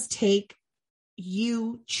it does take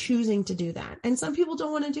you choosing to do that. And some people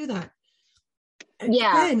don't want to do that.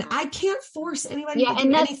 Yeah. Again, I can't force anybody to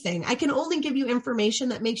do anything. I can only give you information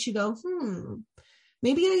that makes you go,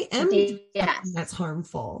 maybe I am doing something that's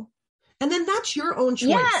harmful. And then that's your own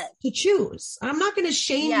choice to choose. I'm not going to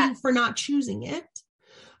shame you for not choosing it.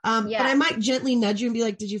 But I might gently nudge you and be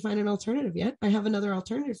like, did you find an alternative yet? I have another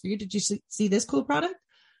alternative for you. Did you see this cool product?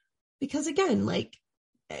 Because again, like,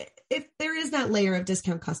 if there is that layer of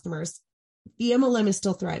discount customers, the MLM is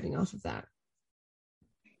still thriving off of that.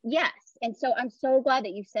 Yes. And so I'm so glad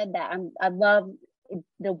that you said that. I love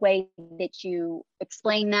the way that you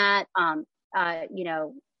explain that. You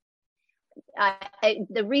know,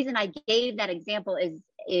 the reason I gave that example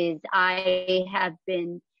is I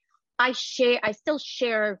still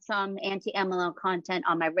share some anti-MLM content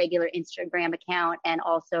on my regular Instagram account and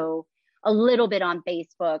also a little bit on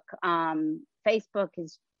Facebook. Facebook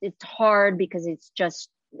it's hard because it's just,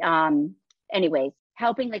 anyways,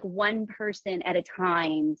 helping like one person at a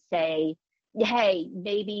time say, hey,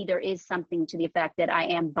 maybe there is something to the effect that I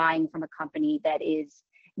am buying from a company that is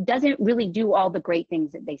doesn't really do all the great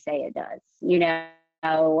things that they say it does, you know?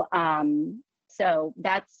 So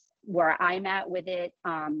that's where I'm at with it.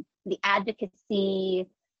 The advocacy,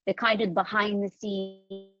 the kind of behind the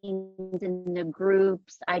scenes in the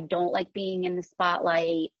groups. I don't like being in the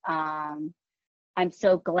spotlight. I'm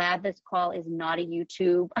so glad this call is not a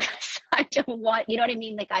YouTube. I don't want, you know what I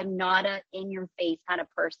mean? Like, I'm not a in your face kind of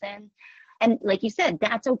person. And like you said,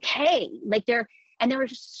 that's okay. Like there are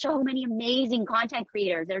just so many amazing content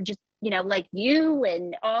creators that are just, you know, like you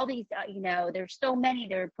and all these, you know, there's so many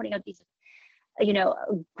that are putting out these, you know,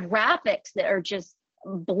 graphics that are just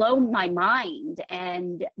blown my mind,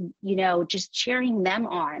 and, you know, just cheering them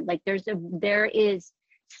on. Like there is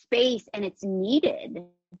space and it's needed.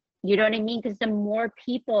 You know what I mean? Because the more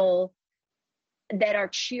people that are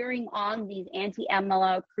cheering on these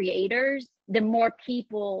anti-MLM creators, the more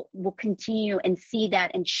people will continue and see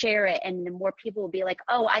that and share it. And the more people will be like,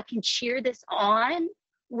 oh, I can cheer this on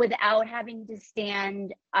without having to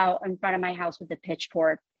stand out in front of my house with a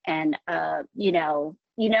pitchfork and, you know,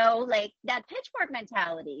 like that pitchfork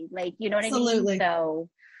mentality, like, you know what Absolutely. I mean? So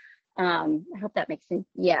I hope that makes sense.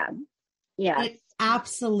 Yeah. It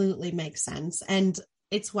absolutely makes sense. And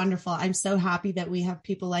it's wonderful. I'm so happy that we have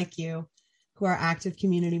people like you who are active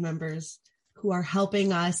community members who are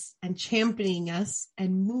helping us and championing us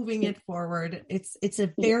and moving it forward. It's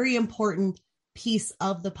a very important piece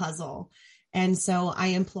of the puzzle. And so I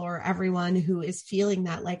implore everyone who is feeling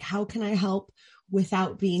that, like, how can I help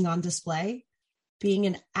without being on display? Being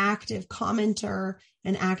an active commenter,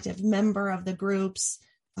 an active member of the groups,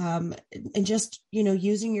 and just, you know,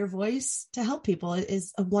 using your voice to help people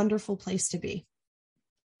is a wonderful place to be.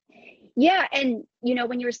 Yeah. And, you know,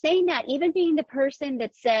 when you were saying that, even being the person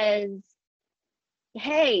that says,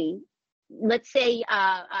 hey, let's say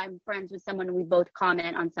I'm friends with someone and we both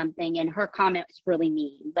comment on something and her comment was really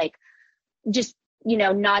mean, like just, you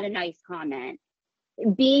know, not a nice comment.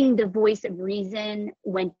 Being the voice of reason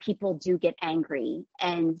when people do get angry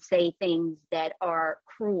and say things that are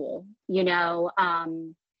cruel, you know,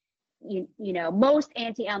 you know, most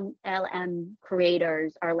anti-LM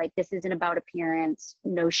creators are like, this isn't about appearance,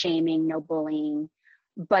 no shaming, no bullying,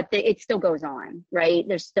 but it still goes on, right?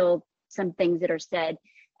 There's still some things that are said.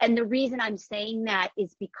 And the reason I'm saying that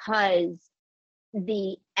is because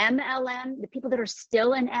the MLM, the people that are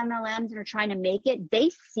still in MLMs and are trying to make it, they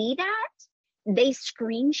see that, they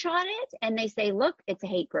screenshot it, and they say, look, it's a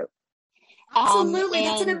hate group. Absolutely.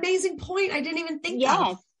 That's an amazing point. I didn't even think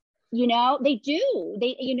of. You know, they do.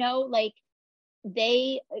 They, you know, like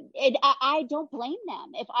I don't blame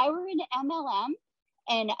them. If I were in MLM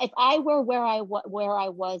and if I were where I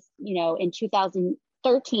was, you know, in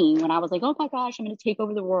 2013, when I was like, oh my gosh, I'm going to take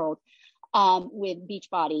over the world with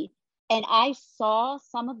Beachbody. And I saw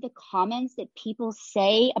some of the comments that people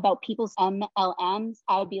say about people's MLMs,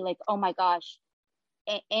 I would be like, oh my gosh,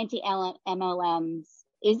 anti-MLMs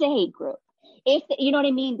is a hate group. If you know what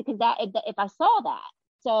I mean? Because if I saw that.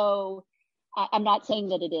 So I'm not saying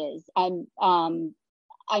that it is.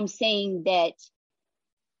 I'm saying that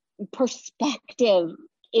perspective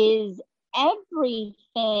is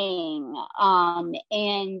everything.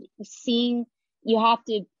 And seeing, you have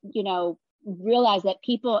to, you know, realize that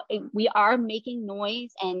we are making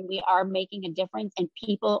noise and we are making a difference, and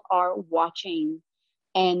people are watching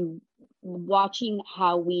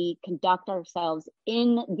how we conduct ourselves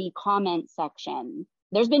in the comment section.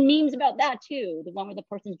 There's been memes about that too. The one where the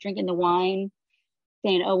person's drinking the wine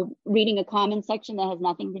saying, oh, reading a comment section that has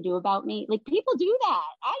nothing to do about me. Like, people do that.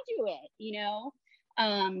 I do it, you know?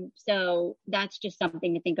 So that's just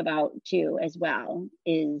something to think about too, as well,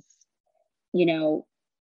 is, you know,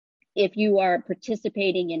 if you are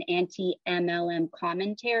participating in anti-MLM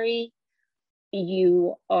commentary,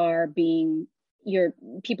 people are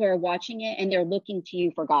watching it and they're looking to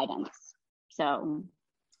you for guidance. So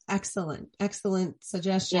excellent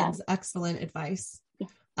suggestions. Yeah. Excellent advice.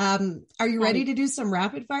 Are you ready to do some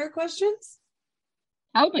rapid fire questions?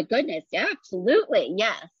 Oh my goodness. Yeah, absolutely.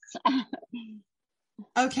 Yes.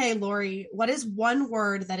 Okay, Lori, what is one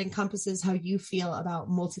word that encompasses how you feel about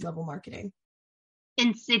multi-level marketing?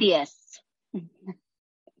 Insidious.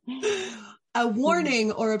 A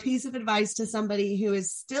warning or a piece of advice to somebody who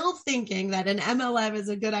is still thinking that an MLM is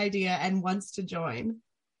a good idea and wants to join.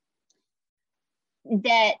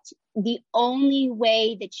 That the only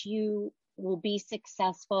way that you will be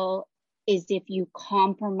successful is if you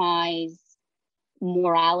compromise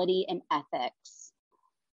morality and ethics.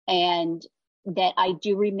 And that I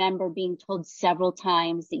do remember being told several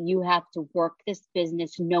times that you have to work this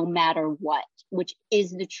business no matter what, which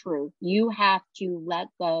is the truth. You have to let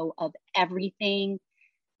go of everything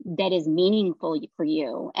that is meaningful for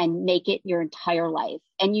you and make it your entire life.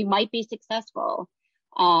 And you might be successful,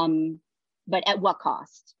 but at what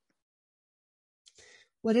cost?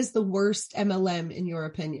 What is the worst MLM in your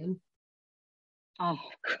opinion? Oh,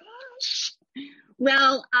 gosh.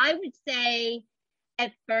 Well, I would say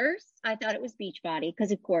at first I thought it was Beachbody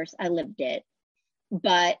because, of course, I lived it.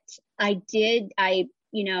 But I've been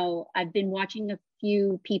watching a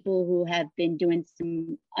few people who have been doing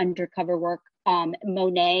some undercover work.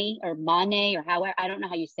 Monet or however, I don't know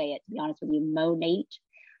how you say it, to be honest with you. Monat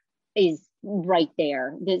is right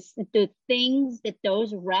there. The things that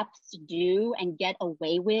those reps do and get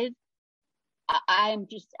away with, I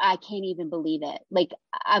can't even believe it. Like,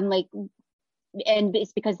 I'm like, and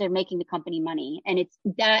it's because they're making the company money. And it's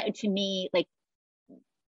that, to me, like,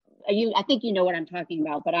 I think you know what I'm talking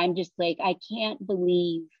about, but I'm just like, I can't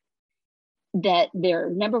believe that they're,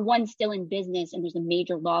 number one, still in business and there's a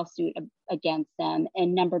major lawsuit against them.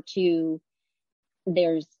 And number two,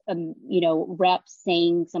 there's, reps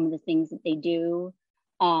saying some of the things that they do,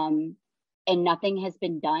 and nothing has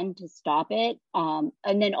been done to stop it. And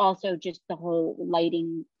then also just the whole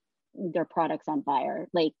lighting their products on fire.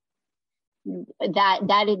 Like,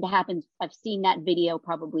 that it happens. I've seen that video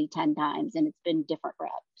probably 10 times and it's been different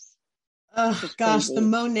reps. Oh gosh, crazy. The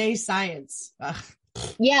Monet science. Ugh.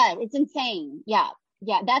 Yeah, it's insane. Yeah.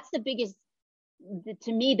 That's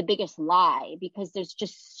to me, the biggest lie, because there's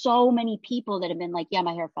just so many people that have been like, yeah,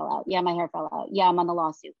 my hair fell out. Yeah, my hair fell out. Yeah, I'm on the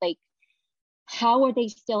lawsuit. Like, how are they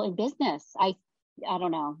still in business? I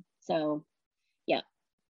don't know. So yeah,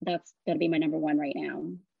 that's going to be my number one right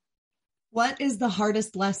now. What is the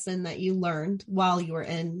hardest lesson that you learned while you were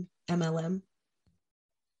in MLM?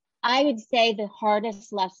 I would say the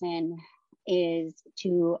hardest lesson is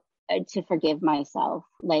to forgive myself.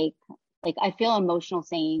 Like I feel emotional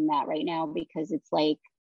saying that right now, because it's like,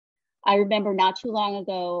 I remember not too long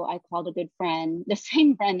ago, I called a good friend, the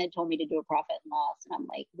same friend that told me to do a profit and loss. And I'm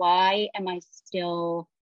like, why am I still,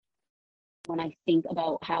 when I think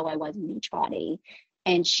about how I was in Beachbody?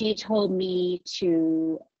 And she told me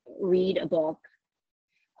to read a book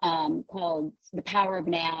called The Power of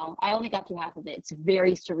Now. I only got through half of it. It's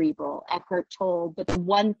very cerebral, Eckhart Tolle. But the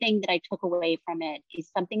one thing that I took away from it is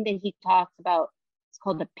something that he talks about. It's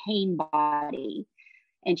called the pain body.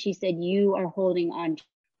 And she said, you are holding on.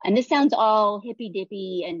 And this sounds all hippy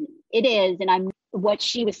dippy, and it is. And what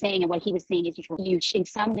she was saying and what he was saying is huge.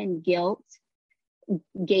 Some in guilt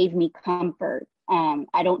gave me comfort.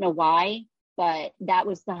 I don't know why, but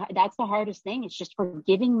that's the hardest thing. It's just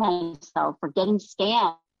forgiving myself for getting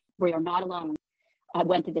scammed. We are not alone. I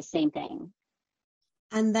went through the same thing.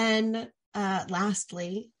 And then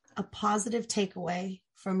lastly, a positive takeaway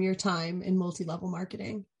from your time in multi-level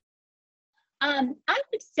marketing. I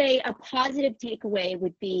would say a positive takeaway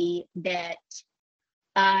would be that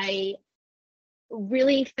I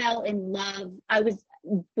really fell in love.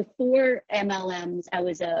 Before MLMs, I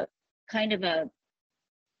was a kind of an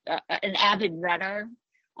avid runner.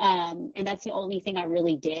 And that's the only thing I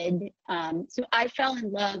really did. So I fell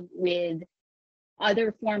in love with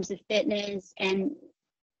other forms of fitness and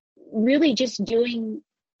really just doing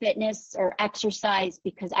fitness or exercise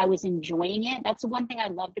because I was enjoying it. That's the one thing I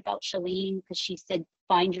loved about Chalene, because she said,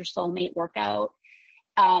 find your soulmate workout.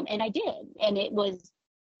 And I did. And it was,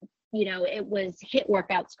 it was HIIT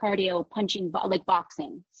workouts, cardio, punching, like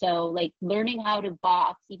boxing. So like learning how to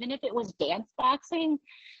box, even if it was dance boxing,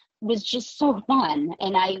 was just so fun.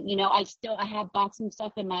 And I have boxing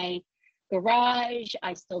stuff in my garage.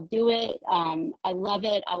 I still do it. I love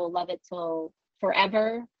it. I will love it till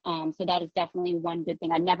forever. So that is definitely one good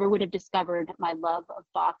thing. I never would have discovered my love of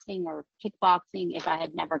boxing or kickboxing if I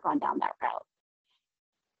had never gone down that route.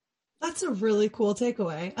 That's a really cool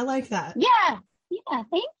takeaway. I like that. Yeah.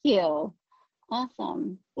 Thank you.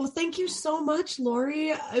 Awesome. Well, thank you so much, Lori.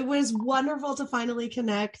 It was wonderful to finally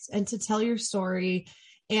connect and to tell your story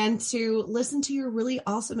and to listen to your really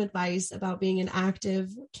awesome advice about being an active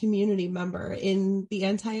community member in the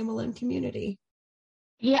anti-MLM community.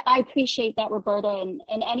 Yeah, I appreciate that, Roberta.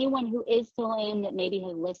 And anyone who is still in that maybe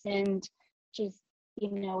has listened, just,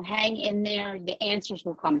 hang in there. The answers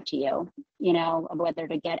will come to you, whether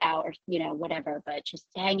to get out or, whatever, but just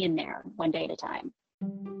hang in there one day at a time.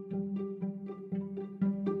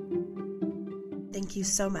 Thank you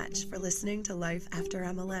so much for listening to Life After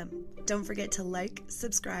MLM. Don't forget to like,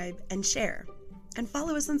 subscribe, and share. And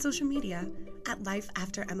follow us on social media at Life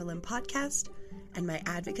After MLM Podcast and my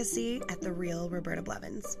advocacy at The Real Roberta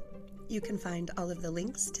Blevins. You can find all of the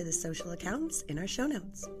links to the social accounts in our show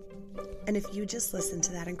notes. And if you just listened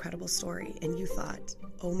to that incredible story and you thought,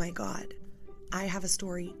 oh my God, I have a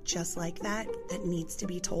story just like that needs to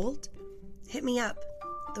be told, hit me up.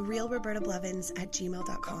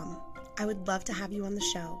 therealrobertablevins@gmail.com. I would love to have you on the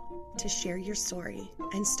show to share your story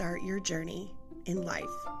and start your journey in life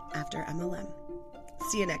after MLM.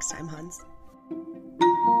 See you next time, Huns.